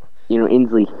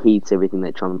Inslee hates everything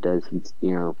that Trump does. He's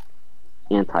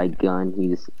anti-gun.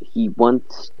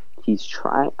 He's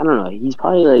trying. I don't know. He's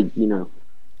probably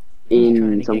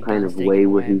in some kind of way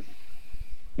where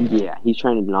he's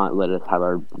trying to not let us have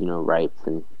our rights,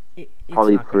 and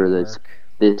probably for this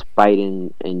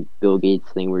Biden and Bill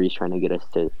Gates thing where he's trying to get us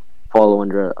to follow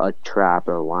under a trap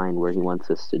or a line where he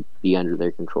wants us to be under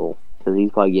their control, because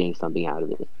he's probably getting something out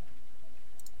of it.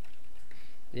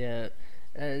 Yeah,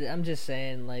 I'm just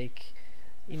saying, we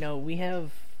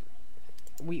have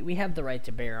the right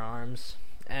to bear arms,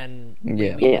 and we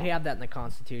have that in the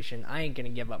Constitution. I ain't gonna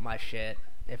give up my shit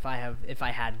if I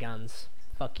had guns.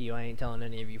 Fuck you, I ain't telling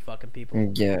any of you fucking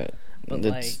people. Yeah, but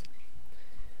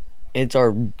it's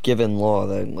our given law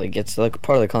that it's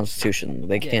part of the Constitution.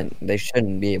 They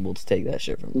shouldn't be able to take that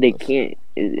shit from us. They can't.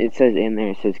 It says in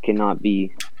there. It says cannot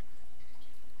be.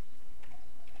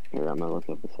 Here, I'm gonna look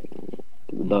up a second.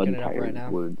 The entire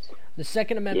words. The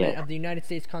Second Amendment of the United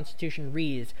States Constitution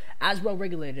reads, as well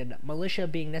regulated, militia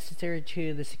being necessary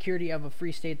to the security of a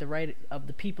free state, the right of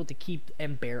the people to keep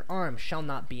and bear arms shall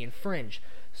not be infringed.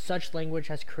 Such language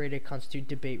has created constituted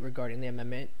debate regarding the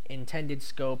amendment, intended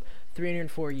scope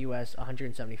 304 U.S.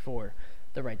 174,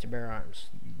 the right to bear arms.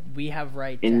 We have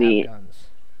right to have guns.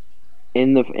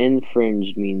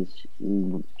 Infringed means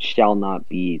shall not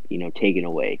be, taken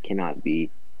away, cannot be.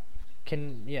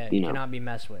 Cannot be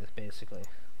messed with, basically.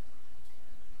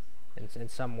 In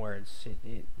some words,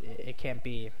 it can't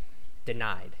be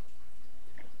denied.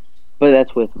 But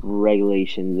that's with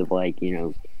regulations of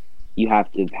you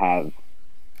have to have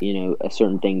a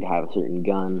certain thing to have a certain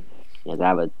gun. You have to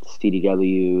have a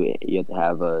CDW. You have to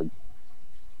have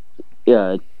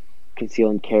a conceal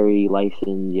and carry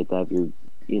license. You have to have your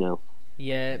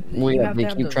Yeah. They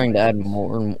keep trying to add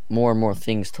more and more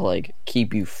things to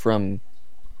keep you from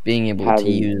being able to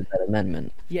use that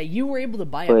amendment. Yeah, you were able to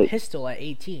buy a pistol at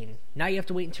 18. Now you have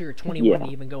to wait until you're 21 to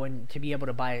even go in to be able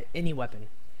to buy any weapon.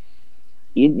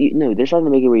 They're starting to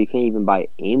make it where you can't even buy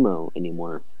ammo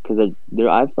anymore, because I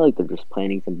feel like they're just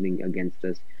planning something against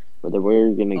us, where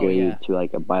we're gonna go to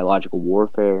a biological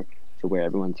warfare, to where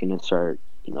everyone's gonna start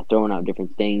throwing out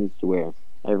different things, to where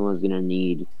everyone's gonna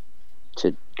need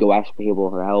to go ask people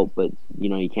for help, but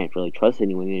you can't really trust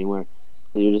anyone anymore.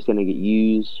 So you're just gonna get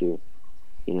used, or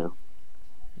No,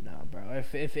 bro.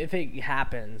 If it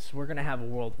happens, we're gonna have a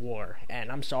world war,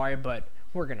 and I'm sorry, but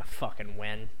we're gonna fucking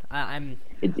win.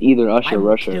 It's either us or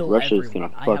Russia. Russia's gonna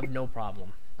fuck. I have no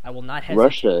problem. I will not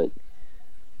hesitate.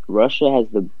 Russia has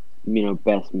the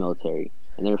best military,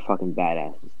 and they're fucking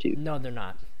badasses too. No, they're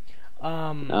not.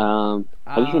 Have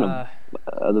you seen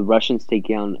the Russians take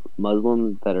down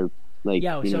Muslims that are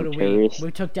terrorists?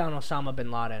 We took down Osama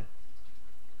bin Laden.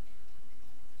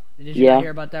 Did you not hear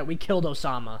about that? We killed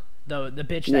Osama, the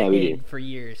bitch that hid for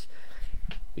years.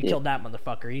 We killed that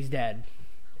motherfucker. He's dead.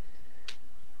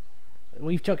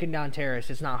 We've taken down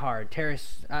terrorists. It's not hard.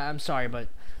 Terrorists. I'm sorry, but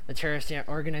the terrorist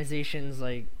organizations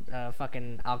like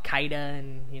fucking Al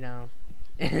Qaeda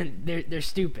and they're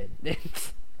stupid.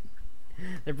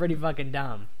 They're pretty fucking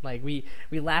dumb. We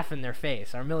laugh in their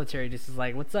face. Our military just is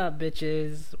like, "What's up,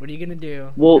 bitches? What are you gonna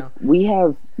do?" Well, we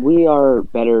are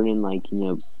better in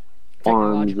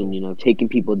arms and taking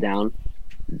people down.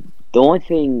 The only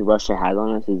thing Russia has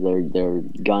on us is their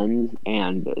guns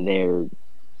and their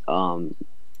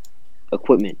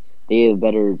equipment. They have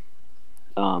better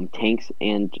tanks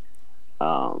and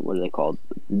what are they called?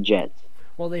 Jets.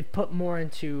 Well, they've put more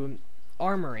into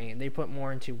armory. They put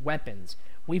more into weapons.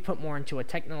 We put more into a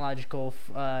technological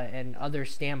and other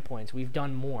standpoints. We've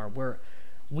done more.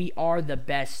 We are the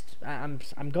best. I'm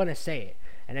gonna say it,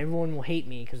 and everyone will hate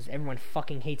me because everyone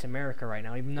fucking hates America right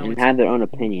now, even though and it's have their own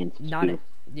opinions. not. Too.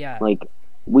 Yeah. Like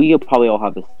we probably all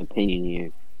have the same opinion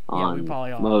here on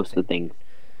probably all most of the things.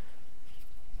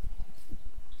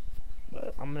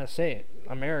 But I'm gonna say it.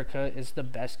 America is the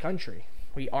best country.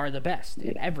 We are the best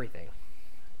in everything.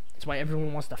 That's why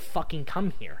everyone wants to fucking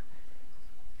come here.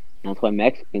 That's why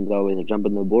Mexicans always are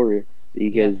jumping the border,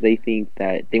 because they think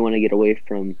that they want to get away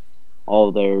from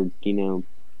all their,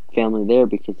 family there,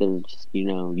 because they're just,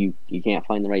 you can't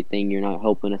find the right thing. You're not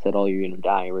helping us at all. You're gonna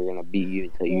die. We're gonna beat you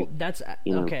until you. That's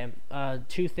okay.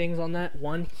 Two things on that.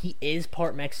 One, he is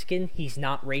part Mexican. He's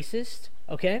not racist.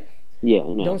 Okay. Yeah.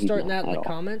 No, don't start that in the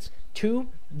comments. Two,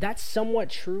 that's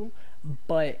somewhat true,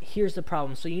 but here's the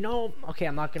problem. So okay,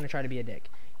 I'm not gonna try to be a dick.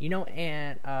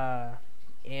 And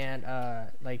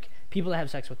like people that have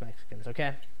sex with Mexicans,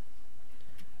 okay?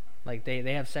 Like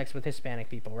they have sex with Hispanic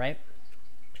people, right?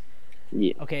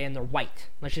 Yeah. Okay, and they're white.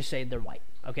 Let's just say they're white,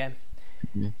 okay?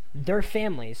 Mm-hmm. Their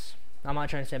families, I'm not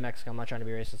trying to say Mexican, I'm not trying to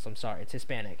be racist, I'm sorry, it's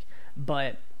Hispanic.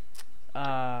 But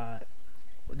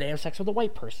they have sex with a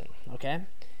white person, okay?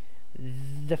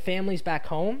 The families back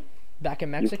home, back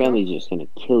in Mexico, your family's just gonna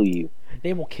kill you.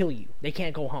 They will kill you. They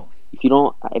can't go home.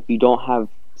 If you don't have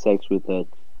sex with a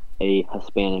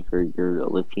Hispanic or you're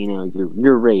Latino,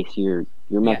 your race, you're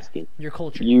Mexican. Your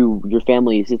culture. Your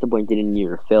family is disappointed in you.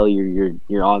 You're a failure.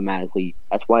 You're automatically.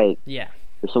 That's why. Yeah.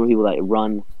 There's so many people that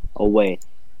run away.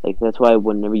 Like that's why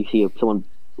whenever you see someone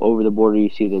over the border, you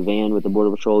see the van with the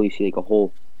border patrol. You see like a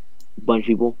whole bunch of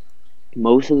people.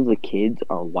 Most of the kids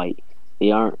are white. They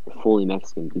aren't fully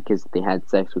Mexican because they had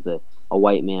sex with a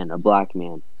white man, a black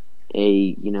man,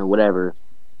 whatever,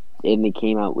 and they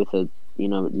came out with a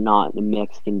not a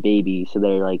Mexican baby, so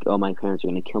they're like, oh, my parents are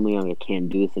gonna kill me. I can't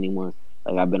do this anymore.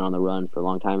 Like I've been on the run for a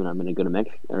long time, and I'm gonna go to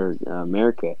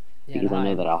America because I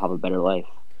know that I'll have a better life.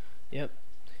 Yep.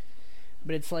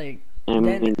 But it's like, and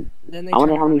then they I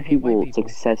wonder how many people people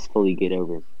successfully get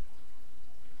over.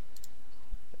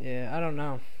 Yeah, I don't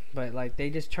know, but like they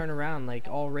just turn around. Like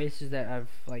all races that have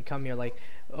like come here, like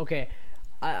okay,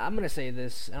 I'm gonna say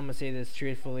this. I'm gonna say this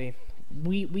truthfully.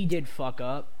 We did fuck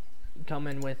up.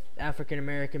 Coming with African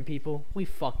American people, we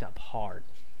fucked up hard,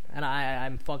 and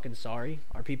I'm fucking sorry.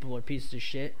 Our people are pieces of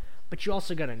shit, but you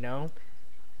also gotta know,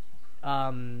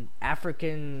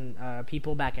 African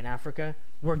people back in Africa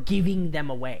were giving them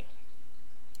away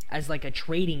as like a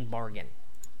trading bargain.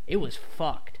 It was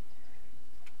fucked.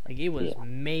 Like it was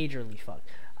majorly fucked.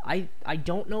 I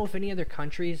don't know if any other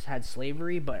countries had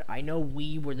slavery, but I know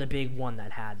we were the big one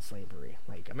that had slavery.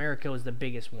 Like America was the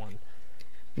biggest one.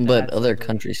 But other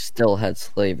countries still had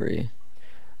slavery.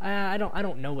 I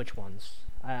don't know which ones.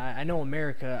 I know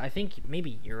America. I think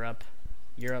maybe Europe.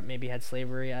 Europe maybe had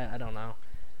slavery. I don't know.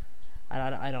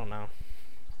 I don't know.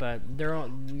 But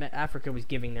Africa was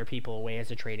giving their people away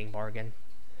as a trading bargain.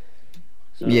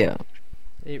 So yeah.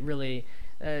 It really,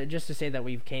 just to say that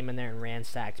we came in there and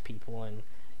ransacked people and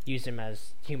used them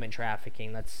as human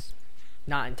trafficking, that's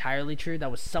not entirely true.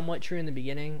 That was somewhat true in the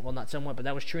beginning. Well, not somewhat, but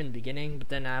that was true in the beginning. But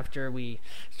then after we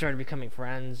started becoming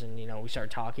friends and, we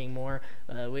started talking more,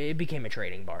 it became a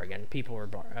trading bargain. People were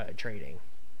trading.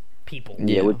 People.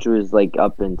 Yeah, which was like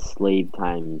up in slave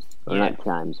times. Or not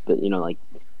times, but, like,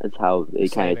 that's how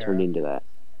it kind of turned into that.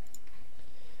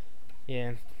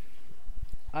 Yeah.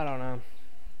 I don't know.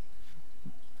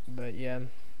 But, yeah.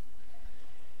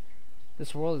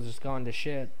 This world has just gone to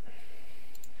shit.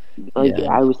 Like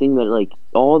I was thinking that like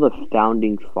all the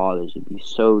founding fathers would be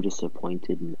so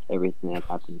disappointed in everything that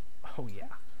happened.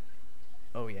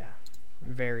 Oh yeah,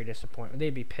 very disappointed.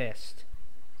 They'd be pissed.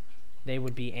 They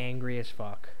would be angry as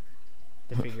fuck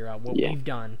to figure out what we've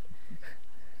done.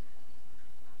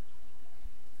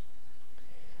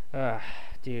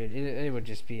 Dude, it would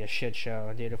just be a shit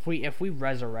show, dude. If we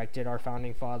resurrected our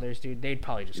founding fathers, dude, they'd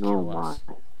probably just kill us.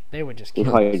 They would just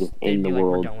kill us. They'd be like,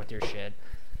 we're done with your shit.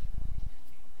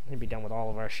 They'd be done with all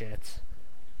of our shits.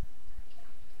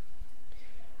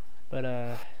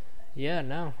 But, yeah,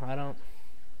 no, I don't.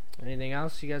 Anything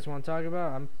else you guys want to talk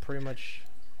about?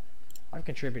 I've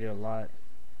contributed a lot.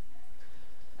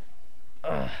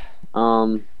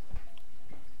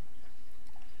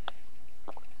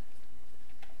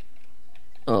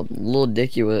 Lil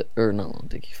Dicky not Lil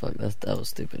Dicky, fuck, that was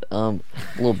stupid.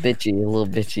 Lil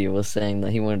Bitchy was saying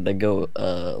that he wanted to go,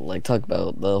 talk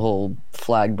about the whole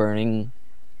flag burning.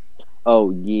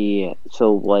 Oh, yeah.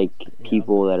 So,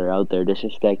 people that are out there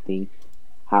disrespecting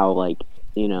how,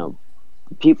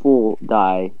 people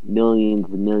die, millions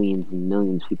and millions and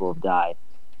millions of people have died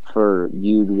for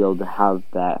you to be able to have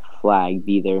that flag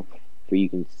be there for you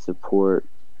can support,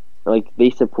 like they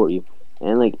support you,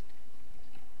 and like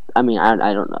I mean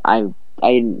I don't know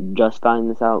I didn't just find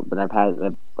this out, but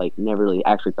I've like never really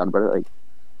actually thought about it. Like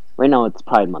right now it's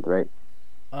Pride Month, right?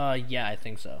 Yeah, I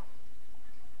think so.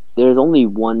 There's only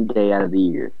one day out of the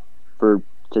year for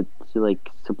to like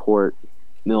support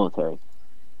military,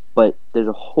 but there's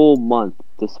a whole month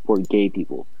to support gay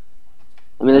people.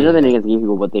 I mean, there's nothing against gay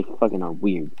people, but they fucking are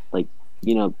weird. Like,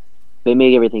 you know, they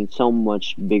make everything so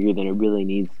much bigger than it really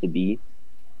needs to be,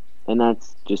 and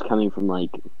that's just coming from like,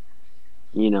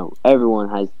 you know, everyone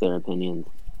has their opinions,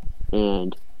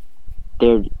 and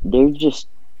they're just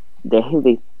they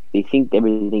think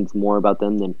everything's more about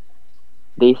them than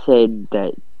they said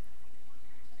that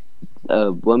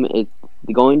women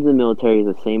going to the military is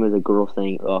the same as a girl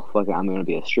saying, "Oh fuck it, I'm gonna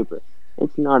be a stripper."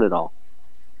 It's not at all.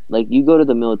 Like you go to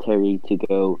the military to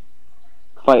go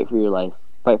fight for your life,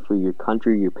 fight for your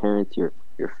country, your parents, your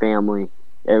family,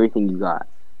 everything you got.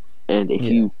 And if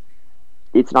you,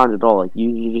 it's not at all like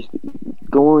you just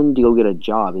going to go get a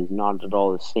job is not at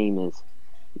all the same as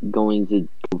going to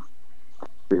go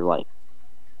for your life.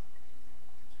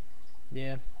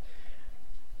 Yeah.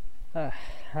 I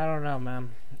don't know,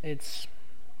 man. It's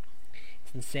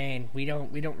insane. We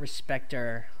don't respect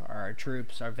our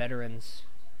troops, our veterans,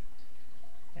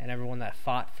 and everyone that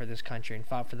fought for this country and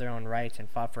fought for their own rights and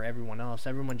fought for everyone else.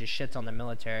 Everyone just shits on the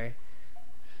military.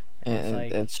 And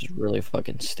it's really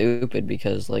fucking stupid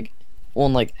because like, well,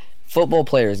 and, like football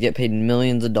players get paid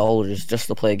millions of dollars just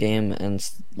to play a game, and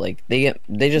like they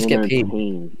just get paid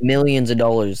millions of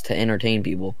dollars to entertain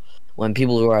people. When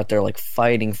people who are out there like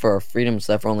fighting for our freedom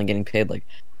stuff are only getting paid like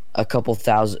a couple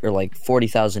thousand or like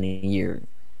 40,000 a year.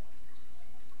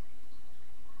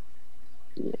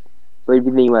 Yeah, but if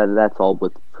you think about it, that's all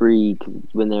with free. Cause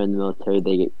when they're in the military,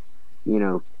 they get, you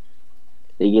know,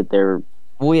 they get their.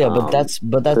 Well, yeah, but that's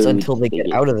until they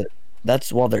get out of it.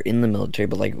 That's while they're in the military.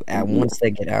 But like once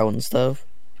they get out and stuff.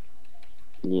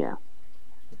 Yeah,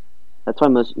 that's why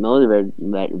most military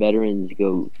veterans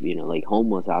go, you know, like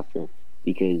homeless after.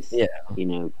 Because, you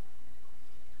know...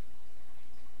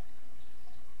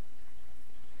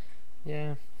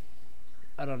 Yeah.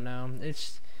 I don't know.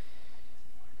 It's...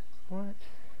 What?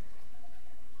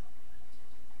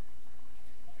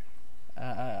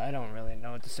 I don't really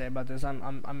know what to say about this.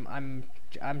 I'm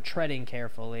treading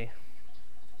carefully.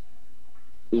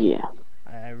 Yeah.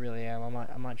 I really am.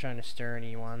 I'm not trying to stir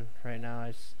anyone right now.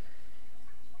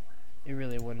 It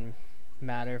really wouldn't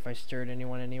matter if I stirred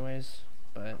anyone anyways,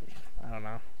 but... I don't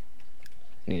know.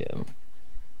 Yeah.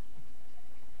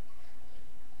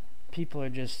 People are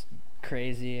just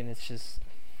crazy, and it's just,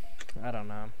 I don't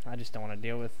know. I just don't want to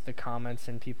deal with the comments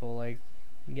and people like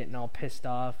getting all pissed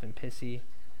off and pissy.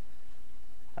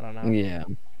 I don't know. Yeah.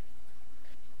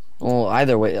 Well,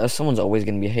 either way, someone's always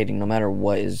going to be hating no matter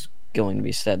what is going to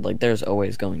be said. Like, there's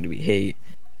always going to be hate.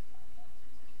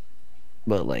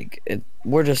 But, like,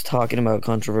 we're just talking about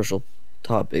controversial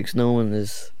topics. No one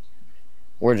is...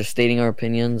 We're just stating our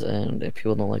opinions, and if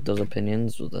people don't like those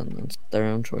opinions, well, then it's their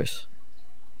own choice.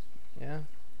 Yeah.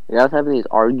 I was having these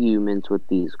arguments with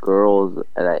these girls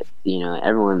that, you know,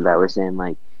 everyone that was saying,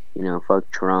 like, you know,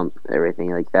 fuck Trump, everything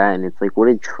like that. And it's like, what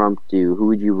did Trump do? Who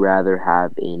would you rather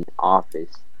have in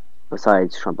office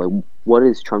besides Trump? Like, what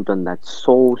has Trump done that's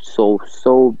so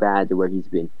bad to where needs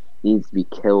to be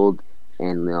killed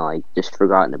and, you know, like, just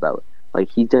forgotten about?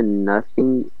 Like, he's done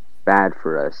nothing bad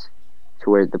for us. To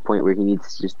where the point where he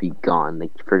needs to just be gone, like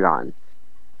forgotten.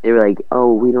 They were like,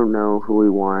 "Oh, we don't know who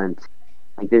we want."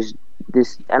 Like, there's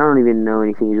this. I don't even know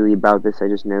anything really about this. I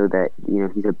just know that, you know,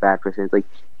 he's a bad person. It's like,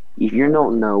 if you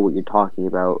don't know what you're talking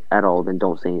about at all, then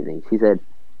don't say anything. She said,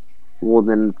 "Well,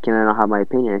 then can I not have my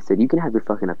opinion?" I said, "You can have your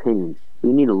fucking opinion.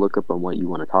 You need to look up on what you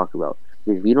want to talk about.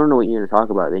 Because if you don't know what you're going to talk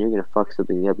about, then you're going to fuck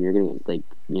something up, and you're going to like,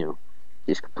 you know,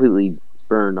 just completely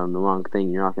burned on the wrong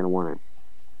thing. You're not going to want to."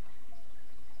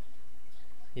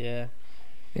 Yeah.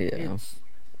 Yeah.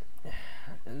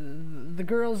 The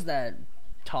girls that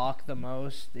talk the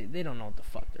most, they don't know what the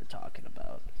fuck they're talking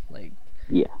about. Like,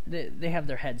 yeah, they have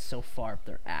their heads so far up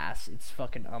their ass, it's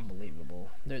fucking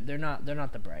unbelievable. They're not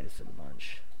the brightest of the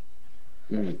bunch.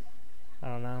 I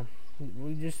don't know.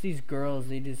 Just these girls,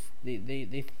 they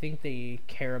think they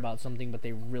care about something, but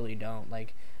they really don't.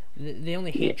 Like, they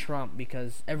only hate Trump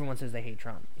because everyone says they hate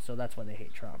Trump, so that's why they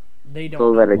hate Trump. They don't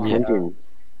know that why. attention.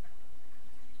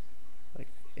 Like,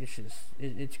 it's just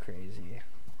it's crazy.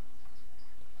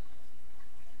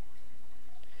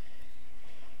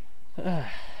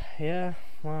 Yeah,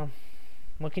 well,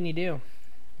 what can you do?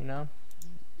 You know,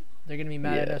 They're gonna be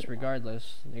mad at us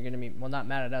regardless. They're gonna be not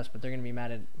mad at us, but they're gonna be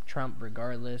mad at Trump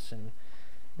regardless, and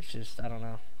it's just I don't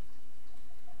know.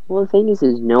 Well, the thing is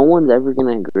no one's ever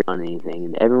gonna agree on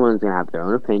anything. Everyone's gonna have their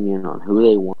own opinion on who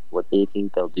they want, what they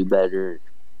think they'll do better,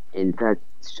 and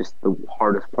that's just the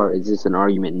hardest part. It's just an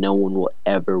argument no one will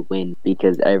ever win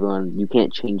because you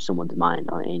can't change someone's mind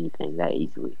on anything that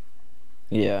easily.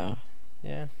 Yeah.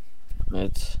 Yeah.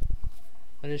 That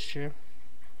is true.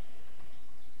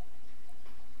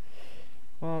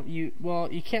 Well,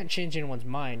 you can't change anyone's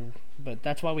mind, but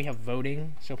that's why we have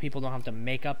voting, so people don't have to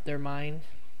make up their mind.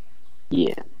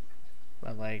 Yeah.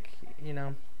 But I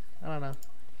don't know.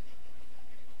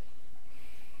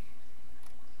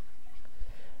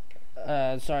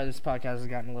 Sorry, this podcast has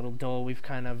gotten a little dull. We've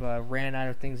kind of ran out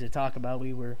of things to talk about.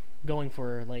 We were going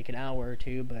for an hour or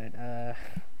two, but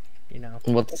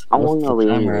What's how long are we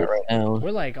time on right now? We're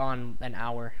on an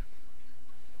hour.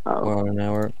 Oh. We're on an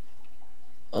hour.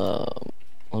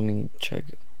 Let me check.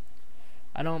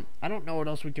 I don't know what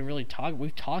else we can really talk.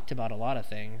 We've talked about a lot of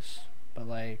things, but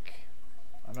I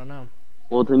don't know.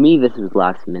 Well, to me, this was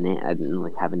last minute. I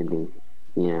didn't have anything,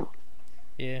 Yeah.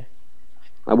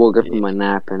 I woke up from my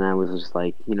nap and I was just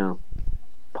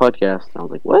podcast. And I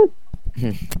was like, what?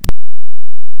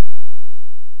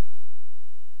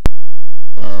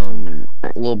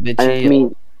 A little bitchy. I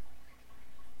mean,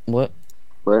 what?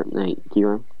 What? No, keep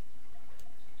on.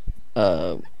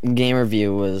 Game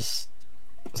review was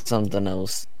something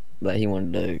else that he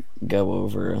wanted to go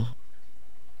over.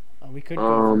 We could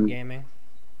go for gaming.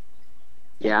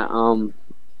 Yeah.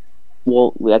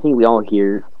 Well, I think we all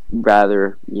here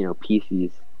rather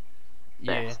PCs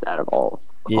best out of all.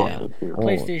 Yeah. Consoles,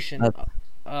 PlayStation.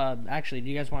 Actually,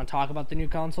 do you guys want to talk about the new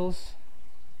consoles?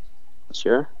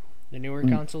 Sure. The newer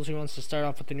consoles? Who wants to start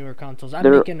off with the newer consoles? I'm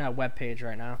making a webpage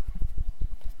right now.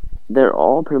 They're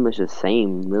all pretty much the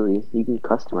same, really. You can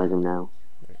customize them now.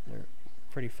 They're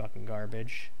pretty fucking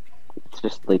garbage. It's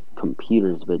just like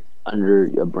computers, but under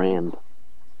a brand.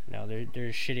 No, they're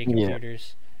shitty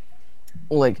computers.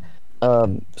 So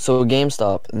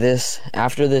GameStop,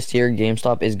 after this year,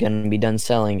 GameStop is going to be done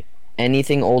selling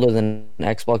anything older than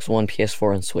Xbox One,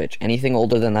 PS4, and Switch. Anything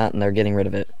older than that, and they're getting rid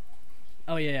of it.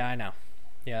 Oh yeah, I know.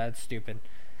 Yeah, that's stupid.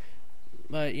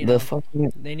 But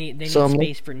they need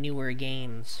space for newer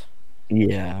games.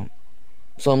 Yeah.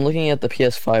 So I'm looking at the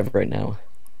PS5 right now.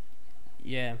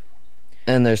 Yeah.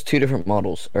 And there's two different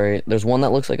models, alright? There's one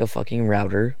that looks like a fucking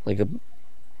router,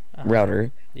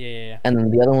 router. Yeah. And then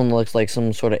the other one looks like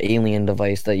some sort of alien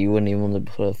device that you wouldn't even want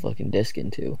to put a fucking disc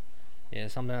into. Yeah,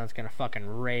 something that's gonna fucking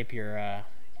rape your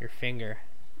finger.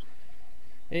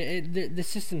 The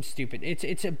system's stupid.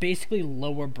 It's a basically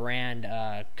lower brand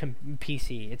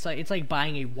PC. It's like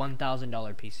buying a $1,000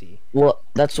 PC. Well,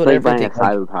 that's what everything. everything.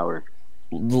 Cyberpower.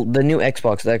 The new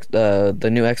Xbox, the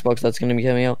new Xbox that's going to be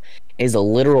coming out is a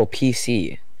literal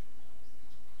PC.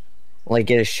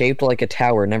 It is shaped like a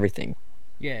tower and everything.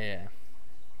 Yeah.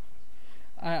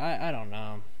 I don't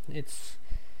know. It's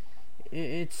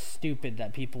stupid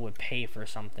that people would pay for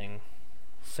something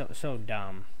so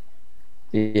dumb.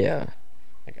 Yeah.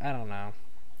 I don't know.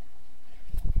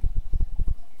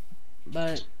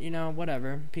 But,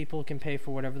 whatever. People can pay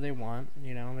for whatever they want.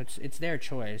 It's their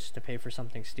choice to pay for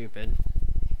something stupid.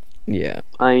 Yeah.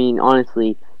 I mean, honestly,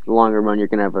 in the longer run, you're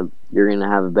gonna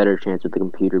have a better chance with the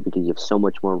computer because you have so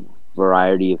much more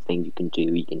variety of things you can do.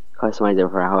 You can customize it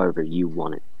for however you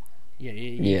want it. Yeah,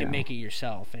 you can make it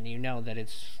yourself, and you know that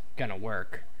it's gonna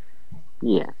work.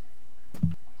 Yeah.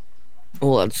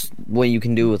 Well, that's what you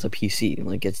can do with a PC.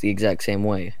 It's the exact same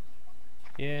way.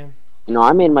 Yeah.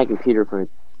 I made my computer for a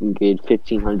good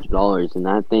 $1,500, and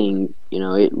that thing,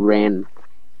 it ran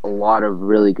a lot of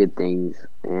really good things.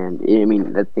 And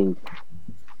that thing,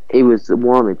 it was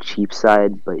more on the cheap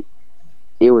side, but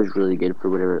it was really good for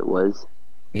whatever it was.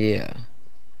 Yeah.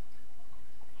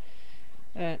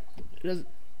 It doesn't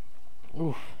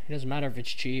matter if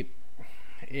it's cheap.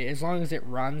 As long as it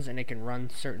runs and it can run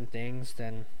certain things,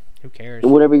 then who cares?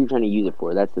 Whatever you're trying to use it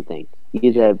for, that's the thing. You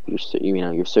get to have your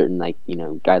certain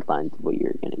guidelines of what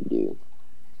you're gonna do.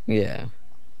 Yeah.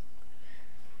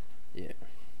 Yeah.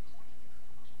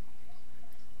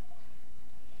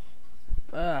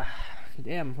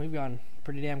 Damn, we've gone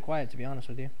pretty damn quiet, to be honest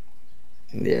with you.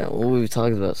 Yeah, well, we've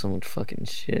talked about so much fucking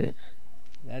shit.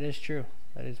 That is true.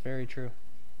 That is very true.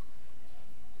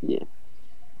 Yeah.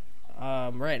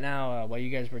 Right now, while you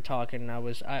guys were talking,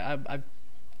 I've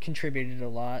contributed a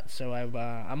lot, so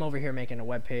I'm over here making a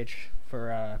webpage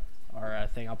for our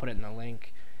thing. I'll put it in the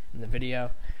link in the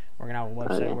video. We're gonna have a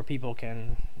website where people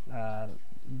can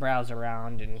browse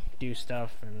around and do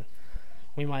stuff, and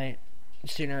we might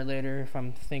sooner or later, if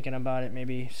I'm thinking about it,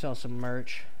 maybe sell some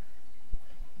merch.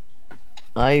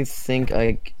 I think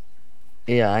I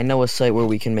know a site where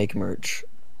we can make merch.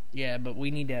 Yeah, but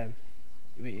we need to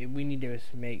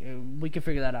make. We can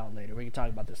figure that out later. We can talk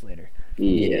about this later.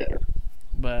 Yeah.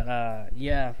 But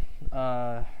yeah.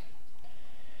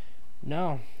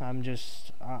 No, I'm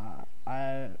just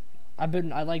I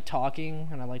like talking,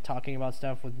 and I like talking about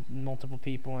stuff with multiple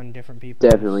people and different people.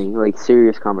 Definitely, like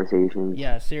serious conversations.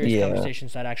 Yeah, serious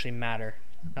conversations that actually matter,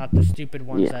 not the stupid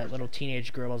ones that little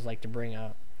teenage girls like to bring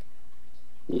up.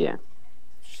 Yeah.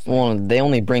 Well, they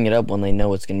only bring it up when they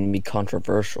know it's going to be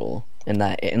controversial in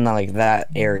that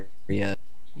area.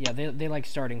 Yeah, they like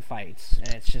starting fights,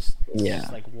 and it's just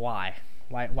like why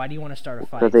do you want to start a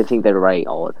fight? Because they think they're right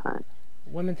all the time.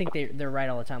 Women think they're right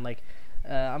all the time. Like,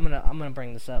 I'm gonna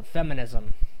bring this up.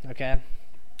 Feminism, okay?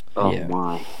 Oh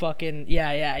my. Fucking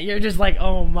yeah. You're just like,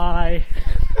 oh my.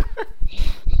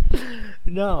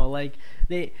 No, like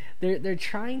they're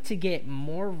trying to get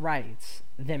more rights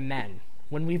than men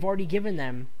when we've already given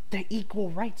them the equal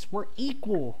rights. We're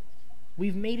equal.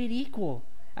 We've made it equal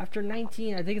after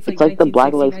 19. I think it's like the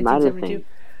Black Lives Matter thing.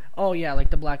 Oh yeah, like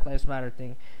the Black Lives Matter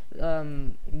thing.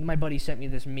 My buddy sent me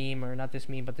this meme, or not this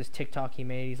meme, but this TikTok he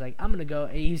made. He's like, I'm gonna go.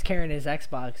 He's carrying his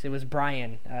Xbox. It was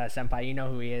Brian Senpai. You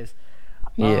know who he is.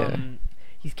 Yeah.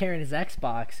 He's carrying his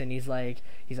Xbox, and he's like,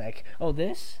 oh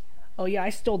this? Oh yeah, I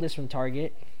stole this from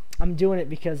Target. I'm doing it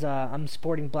because I'm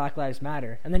supporting Black Lives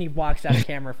Matter. And then he walks out of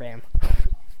camera frame.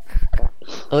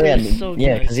 Oh yeah, so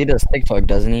yeah, because he does TikTok,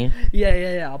 doesn't he?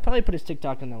 Yeah. I'll probably put his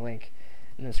TikTok in the link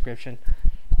in the description.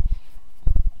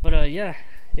 But yeah,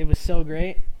 it was so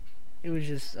great. It was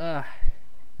just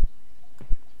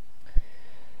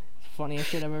funniest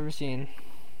shit I've ever seen.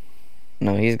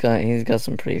 No, he's got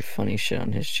some pretty funny shit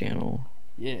on his channel.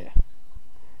 Yeah,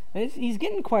 he's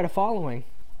getting quite a following.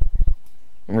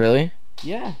 Really?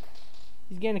 Yeah,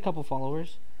 he's getting a couple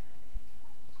followers.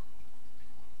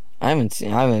 I haven't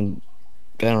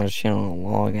been on his channel in a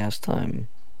long ass time.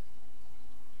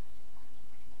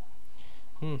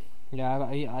 Yeah,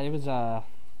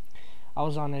 I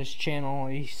was on his channel.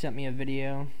 He sent me a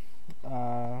video.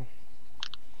 Hang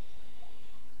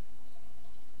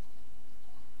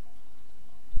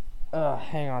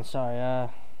on, sorry.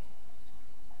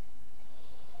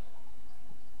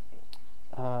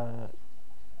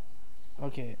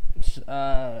 Okay.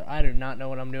 I do not know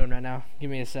what I'm doing right now.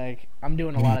 Give me a sec. I'm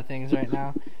doing a lot of things right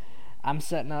now. I'm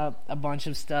setting up a bunch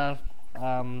of stuff. The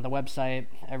website,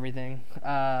 everything.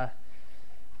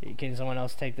 Can someone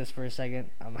else take this for a second?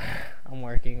 I'm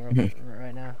working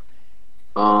right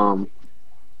now.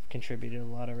 Contributed a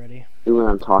lot already. When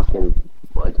I'm talking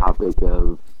a topic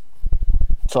of.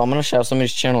 So I'm gonna shout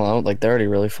somebody's channel out. Like, they're already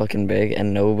really fucking big,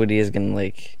 and nobody is gonna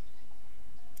like.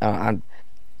 Alright,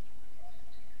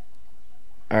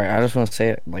 I just want to say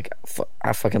it. Like,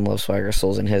 I fucking love Swagger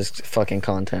Souls and his fucking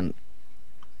content.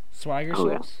 Swagger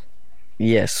Souls?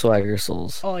 Yes, Swagger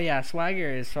Souls. Oh yeah,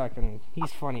 Swagger is fucking.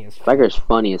 He's funny as fuck. Swagger's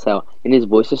funny as hell, and his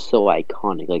voice is so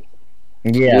iconic. Like,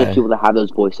 yeah, you know, people that have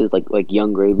those voices, like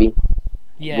Young Gravy.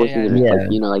 Yeah. Like,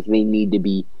 you know, like they need to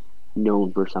be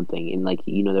known for something, and like,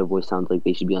 you know, their voice sounds like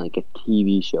they should be on like a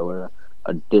TV show or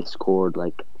a Discord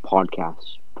like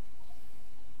podcast.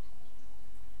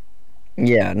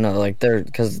 Yeah, no, like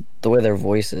because the way their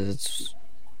voice is, it's.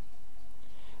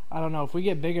 I don't know, if we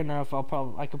get big enough,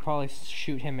 I could probably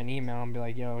shoot him an email and be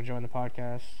like, "Yo, join the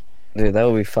podcast." Dude, that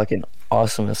would be fucking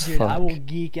awesome as fuck. I will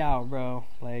geek out, bro.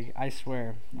 Like, I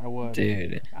swear, I would.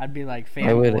 Dude, I'd be like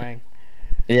fanboying.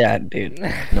 Yeah, dude.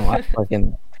 No,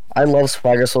 I love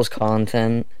Swagger Souls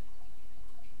content.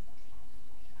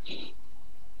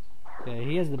 Yeah,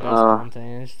 he has the best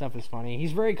content. His stuff is funny.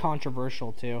 He's very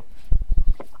controversial too,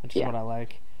 which is what I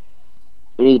like.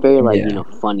 And he's very you know,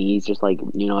 funny. He's just like,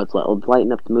 you know, let's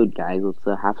lighten up the mood, guys.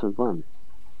 Let's have some fun.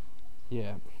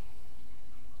 Yeah.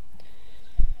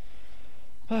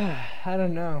 I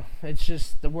don't know. It's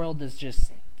just the world is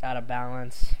just out of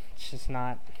balance. It's just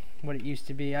not what it used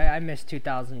to be. I miss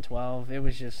 2012.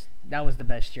 That was the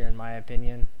best year in my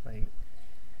opinion. Like,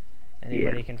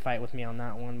 anybody can fight with me on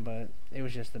that one, but it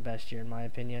was just the best year in my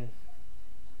opinion.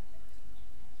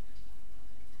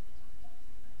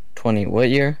 What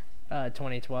year?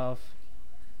 2012.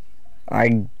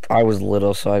 I was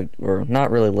little, or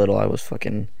not really little. I was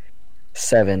fucking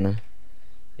 7.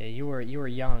 Yeah, you were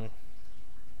young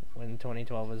when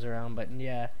 2012 was around, but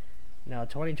yeah. No,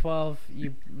 2012,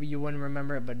 you wouldn't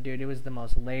remember it, but dude, it was the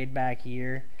most laid back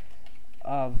year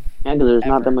of. Yeah, because there's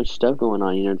not that much stuff going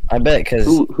on, you know. I bet, because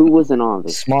who was in all of it?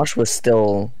 Smosh was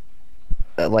still,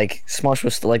 they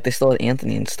still had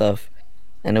Anthony and stuff,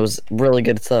 and it was really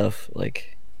good stuff.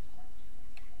 Like,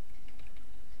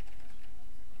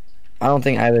 I don't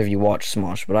think either of you watched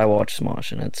Smosh, but I watched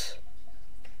Smosh, and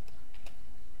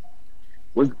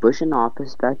Was Bush in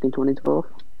office back in 2012?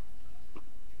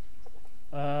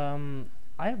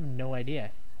 I have no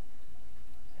idea.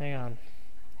 Hang on.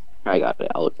 I got it.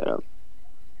 I'll look it up.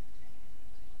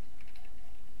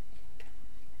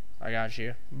 I got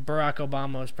you. Barack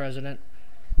Obama was president.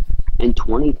 In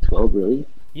 2012, really?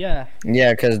 Yeah.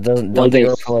 Yeah, because don't Well, they go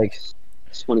yes. for like?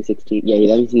 2016.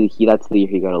 Yeah, that's the year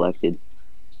he got elected.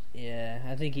 Yeah,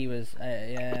 I think he was.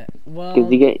 Yeah. Well.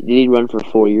 Did he run for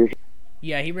 4 years?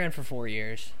 Yeah, he ran for 4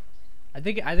 years. I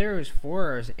think either it was 4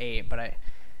 or it was 8, but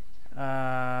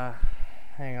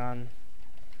hang on.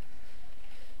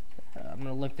 I'm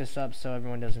gonna look this up so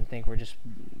everyone doesn't think we're just.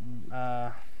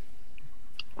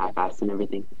 Half-assed and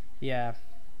everything. Yeah.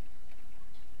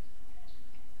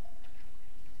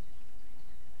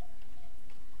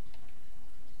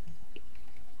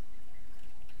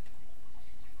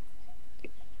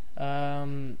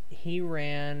 He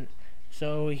ran.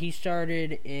 So he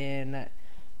started in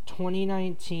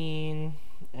 2019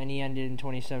 and he ended in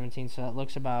 2017. So that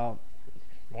looks about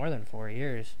more than 4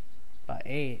 years, about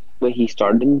 8. Wait, he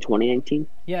started in 2019?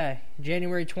 Yeah,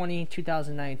 January 20,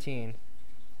 2019.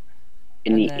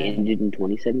 And he then- ended in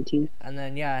 2017? And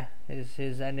then yeah,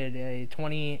 his ended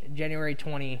January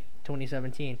 20,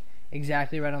 2017.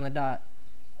 Exactly right on the dot.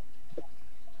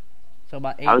 So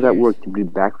about 8 How does that years. work? To do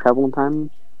back travel in time?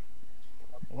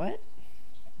 What?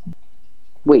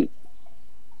 Wait.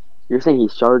 You're saying he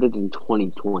started in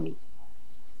 2020?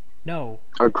 No.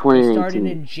 Or He 2019? started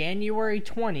in January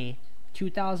 20,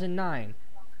 2009.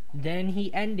 Then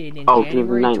he ended in Oh,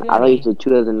 January 2009. 20. I thought you said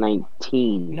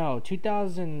 2019. No,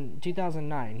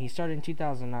 2009. He started in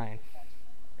 2009.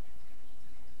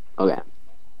 Okay.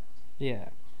 Yeah.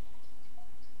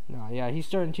 No, yeah, he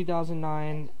started in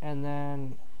 2009, and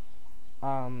then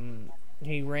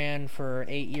he ran for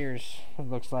 8 years, it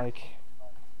looks like.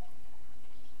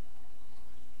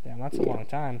 Damn, that's a long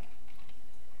time.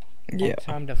 Yeah. Long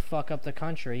time to fuck up the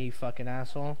country, you fucking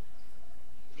asshole.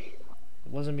 It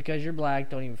wasn't because you're black,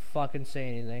 don't even fucking say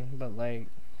anything, but like,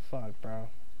 fuck, bro.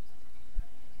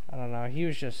 I don't know, he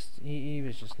was just, he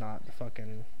was just not the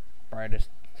fucking brightest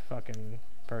fucking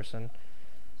person,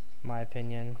 in my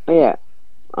opinion. Oh, yeah.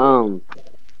 On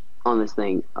this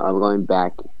thing, going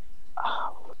back.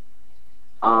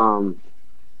 God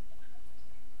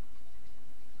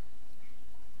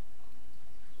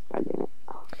damn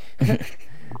it.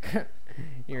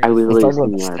 You're I was Let's talk literally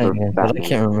about this thinking thing, but I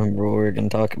can't remember what we were gonna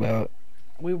talk about.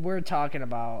 We were talking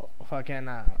about fucking,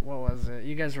 what was it?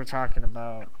 You guys were talking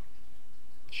about,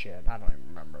 shit, I don't even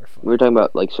remember. We were talking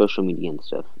about, like, social media and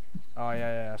stuff. Oh,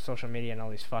 yeah, social media and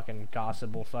all these fucking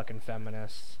gossipable fucking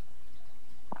feminists.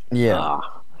 Yeah.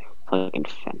 Ah, fucking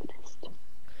feminist.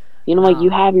 You know, like, you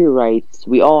have your rights.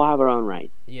 We all have our own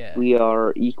rights. Yeah. We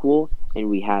are equal, and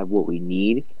we have what we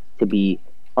need to be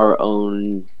our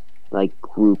own, like,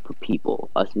 group of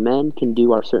people. Us men can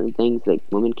do our certain things that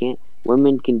women can't.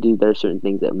 Women can do their certain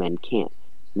things that men can't.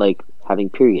 Like, having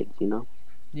periods, you know?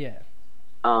 Yeah,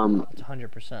 it's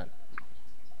 100%.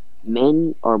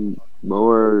 Men are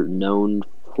more known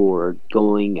for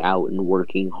going out and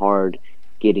working hard,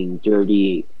 getting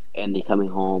dirty, and then coming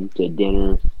home to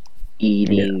dinner,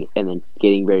 eating, and then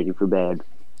getting ready for bed.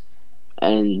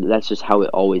 And that's just how it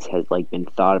always has, like, been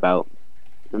thought about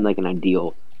in, like, an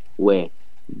ideal way.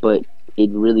 But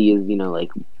it really is, you know,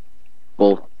 like,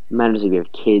 both matters if you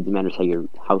have kids, matters how your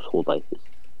household life is.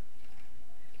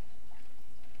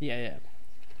 Yeah.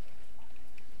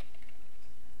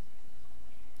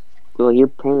 So, like, your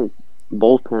parents,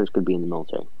 both parents could be in the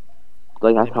military.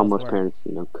 Like, that's They how both most were. parents,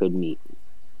 you know, could meet.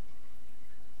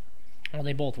 Well,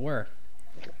 they both were.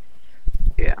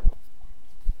 Yeah.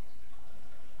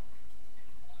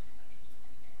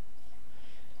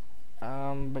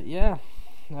 But yeah,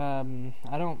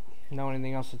 I don't know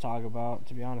anything else to talk about,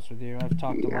 to be honest with you. I've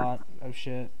talked a lot of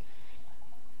shit,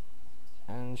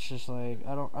 and it's just like,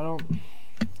 I'm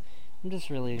just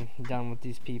really done with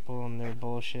these people and their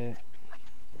bullshit.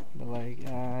 But like,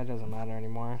 it doesn't matter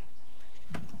anymore.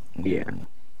 Yeah.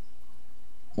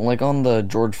 Like on the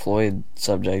George Floyd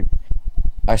subject,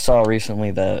 I saw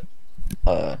recently that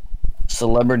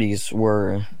celebrities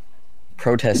were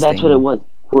protesting. That's what it was.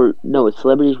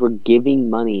 Celebrities were giving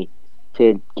money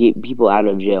to get people out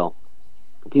of jail.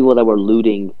 People that were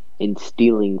looting and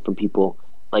stealing from people.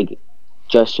 Like,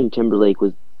 Justin Timberlake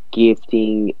was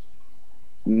gifting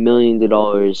millions of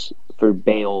dollars for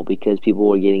bail because people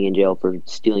were getting in jail for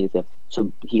stealing stuff.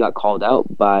 So he got called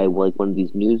out by, like, one of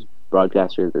these news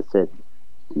broadcasters that said,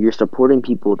 "You're supporting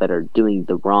people that are doing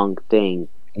the wrong thing."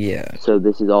 Yeah. So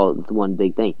this is all one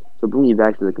big thing. So bringing you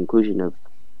back to the conclusion of,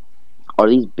 are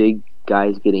these big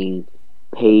guys getting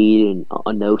paid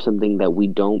and know something that we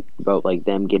don't about, like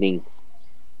them getting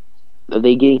Are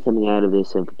they getting something out of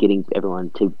this of getting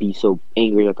everyone to be so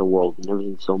angry at the world and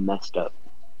everything's so messed up?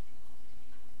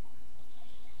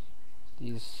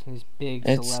 These big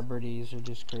celebrities are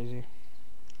just crazy.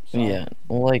 Sorry. Yeah,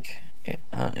 like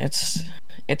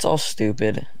it's all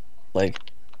stupid. Like,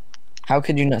 how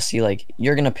could you not see, like,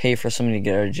 you're gonna pay for somebody to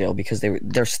get out of jail because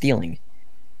they're stealing.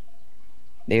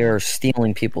 They are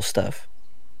stealing people's stuff.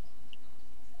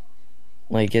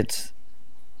 Like, it's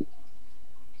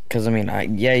because I mean,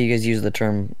 yeah, you guys use the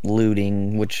term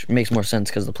looting, which makes more sense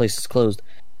because the place is closed.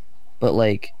 But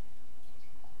like,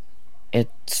 it's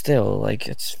still like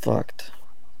it's fucked.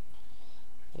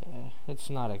 Yeah, it's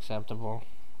not acceptable.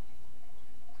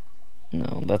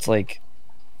 No, that's like,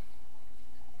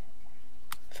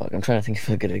 fuck. I'm trying to think of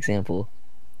a good example.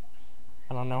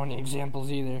 I don't know any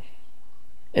examples either.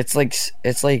 It's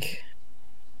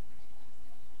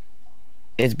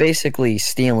basically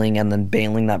stealing and then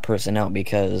bailing that person out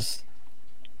because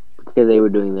they were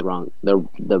doing the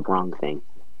wrong thing.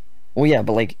 Well, yeah,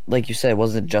 but like you said,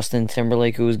 wasn't it Justin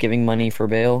Timberlake who was giving money for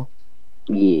bail?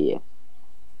 Yeah,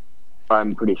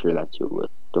 I'm pretty sure that's who it was.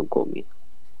 Don't quote me.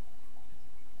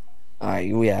 I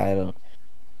don't.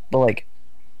 But like,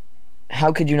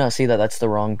 how could you not see that that's the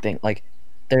wrong thing? Like,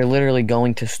 they're literally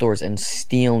going to stores and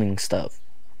stealing stuff,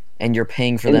 and you're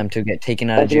paying for them to get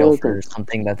taken out of jail for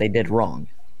something that they did wrong.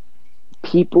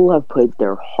 People have put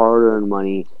their hard-earned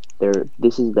money.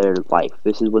 This is their life.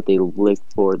 This is what they live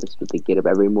for. This is what they get up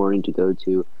every morning to go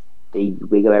to. They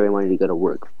wake up every morning to go to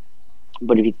work.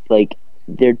 But if it's like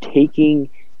you're taking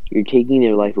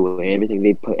their life away, everything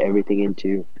they put everything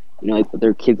into. You know, like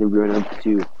their kids are growing up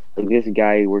to. Like this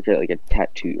guy works at like a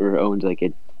tattoo or owns like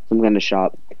some kind of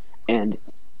shop, and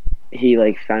he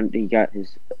got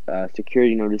his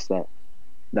security notice that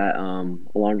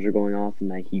alarms are going off, and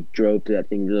like he drove to that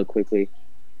thing really quickly.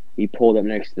 He pulled up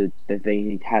next to the thing.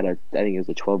 He had I think it was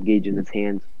a 12 gauge in his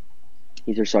hands.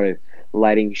 He just started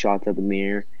lighting shots up in the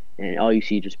air, and all you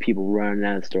see is just people running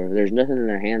out of the store. There's nothing in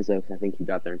their hands though, because I think he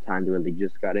got there in time to where they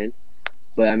just got in.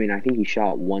 But I mean, I think he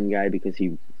shot one guy because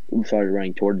he started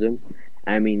running towards him.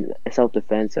 I mean,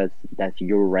 self-defense. That's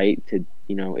your right to,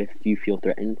 you know, if you feel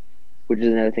threatened. Which is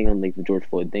another thing on like the George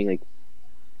Floyd thing. Like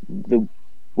the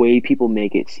way people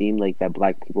make it seem like that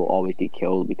black people always get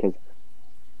killed because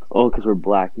we're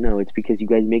black. No, it's because you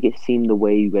guys make it seem the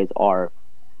way you guys are,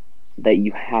 that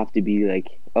you have to be like,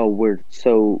 oh, we're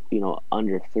so, you know,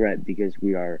 under threat because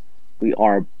we are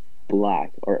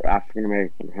black or African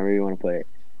American, however you want to put it.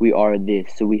 We are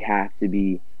this, so we have to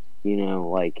be, you know,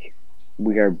 like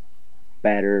we are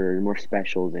better or more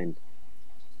special than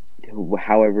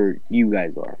however you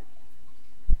guys are.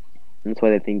 And that's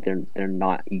why they think they're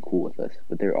not equal with us,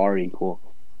 but they are equal.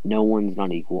 No one's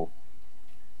not equal.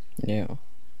 Yeah.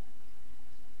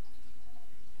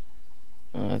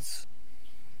 That's.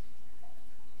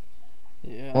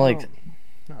 Yeah. Well, like.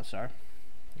 No, sorry.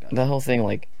 The whole thing,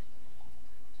 like.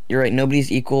 You're right,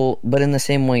 nobody's equal, but in the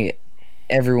same way,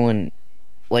 everyone.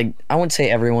 Like, I wouldn't say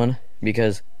everyone,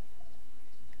 because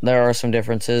there are some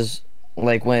differences.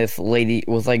 Like, with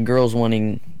girls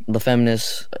wanting the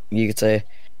feminists, you could say,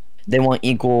 they want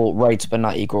equal rights, but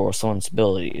not equal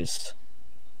responsibilities.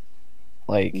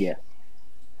 Like. Yeah.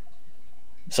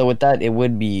 So with that, it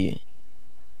would be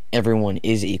everyone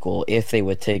is equal if they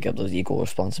would take up those equal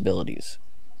responsibilities.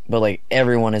 But, like,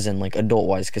 everyone is in, like,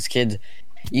 adult-wise, because kids,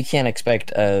 you can't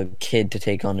expect a kid to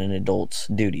take on an adult's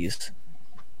duties.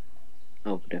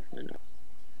 Oh, definitely not.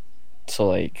 So,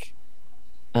 like,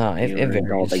 it an varies.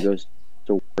 adult that goes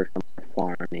to work on a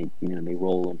farm, they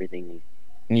roll everything.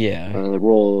 Yeah. They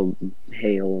roll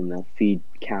hail, and they'll feed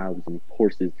cows and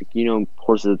horses.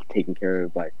 Horses are taken care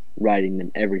of by riding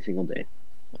them every single day.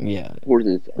 Yeah.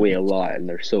 Horses weigh a lot, and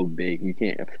they're so big. You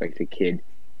can't expect a kid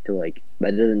to, like,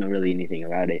 that doesn't know really anything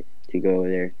about it, to go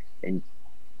there and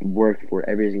work for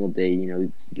every single day. You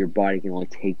know, your body can only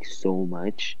take so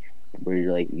much, where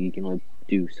you're like, you can only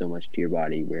do so much to your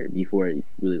body, where before it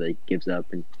really, like, gives up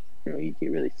and, you know, you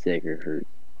get really sick or hurt.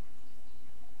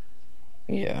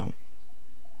 Yeah.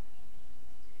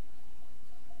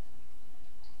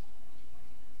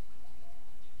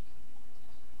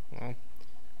 Well,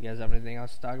 you guys have anything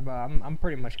else to talk about? I'm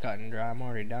pretty much cut and dry. I'm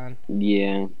already done.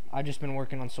 Yeah. I've just been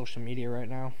working on social media right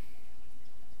now.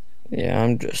 Yeah,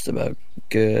 I'm just about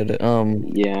good.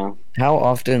 Yeah. How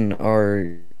often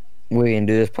are we gonna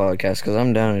do this podcast? Because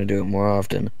I'm down to do it more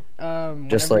often.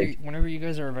 Whenever you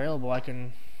guys are available, I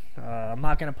can. I'm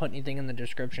not gonna put anything in the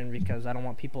description because I don't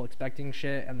want people expecting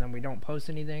shit and then we don't post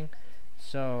anything.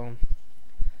 So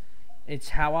it's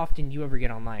how often you ever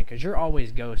get online, because you're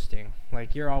always ghosting.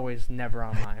 Like, you're always never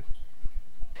online.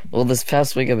 Well, this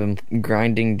past week I've been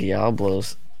grinding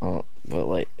Diablos. but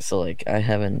like, so like I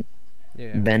haven't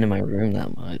Yeah. been in my room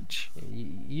that much.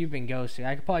 You've been ghosting.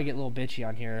 I could probably get a little bitchy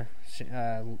on here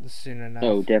soon enough.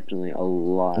 Oh, definitely a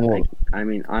lot. Well- Like, I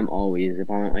mean, I'm always, if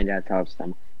I'm at my dad's house,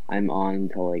 I'm on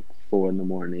until like 4 in the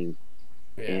morning,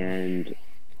 and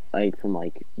like from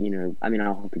like, you know, I mean,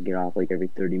 I'll have to get off like every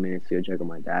 30 minutes to go check on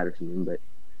my dad or something, but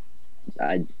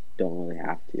I don't really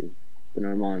have to. But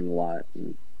I'm on a lot.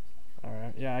 And All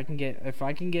right. Yeah, if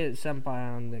I can get Senpai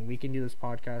on, then we can do this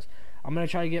podcast. I'm gonna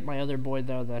try to get my other boy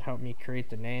though that helped me create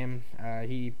the name.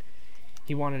 He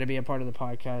wanted to be a part of the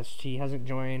podcast. He hasn't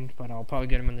joined, but I'll probably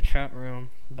get him in the chat room.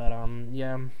 But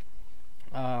yeah.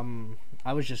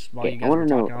 I was just while Okay, you I guys were wanna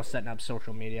talking, know- I was setting up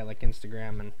social media like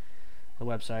Instagram and the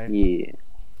website, yeah.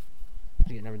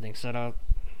 getting everything set up.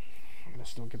 I'm gonna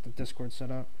still get the Discord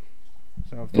set up.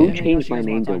 So if Who there's anything changed else you my guys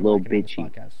wanna name to talk Lil about, I can end this Bitchy?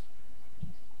 podcast.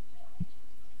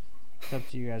 It's up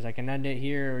to you guys. I can end it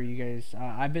here, or you guys.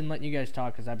 I've been letting you guys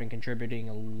talk because I've been contributing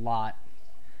a lot,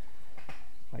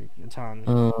 like a ton.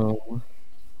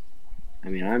 I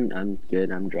mean, I'm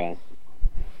good. I'm dry.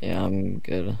 Yeah, I'm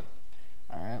good.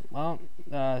 All right. Well,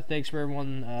 thanks for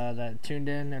everyone that tuned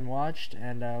in and watched,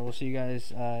 and we'll see you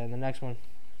guys in the next one.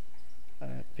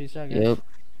 Peace out, guys. Yep.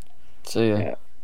 See ya. Yeah.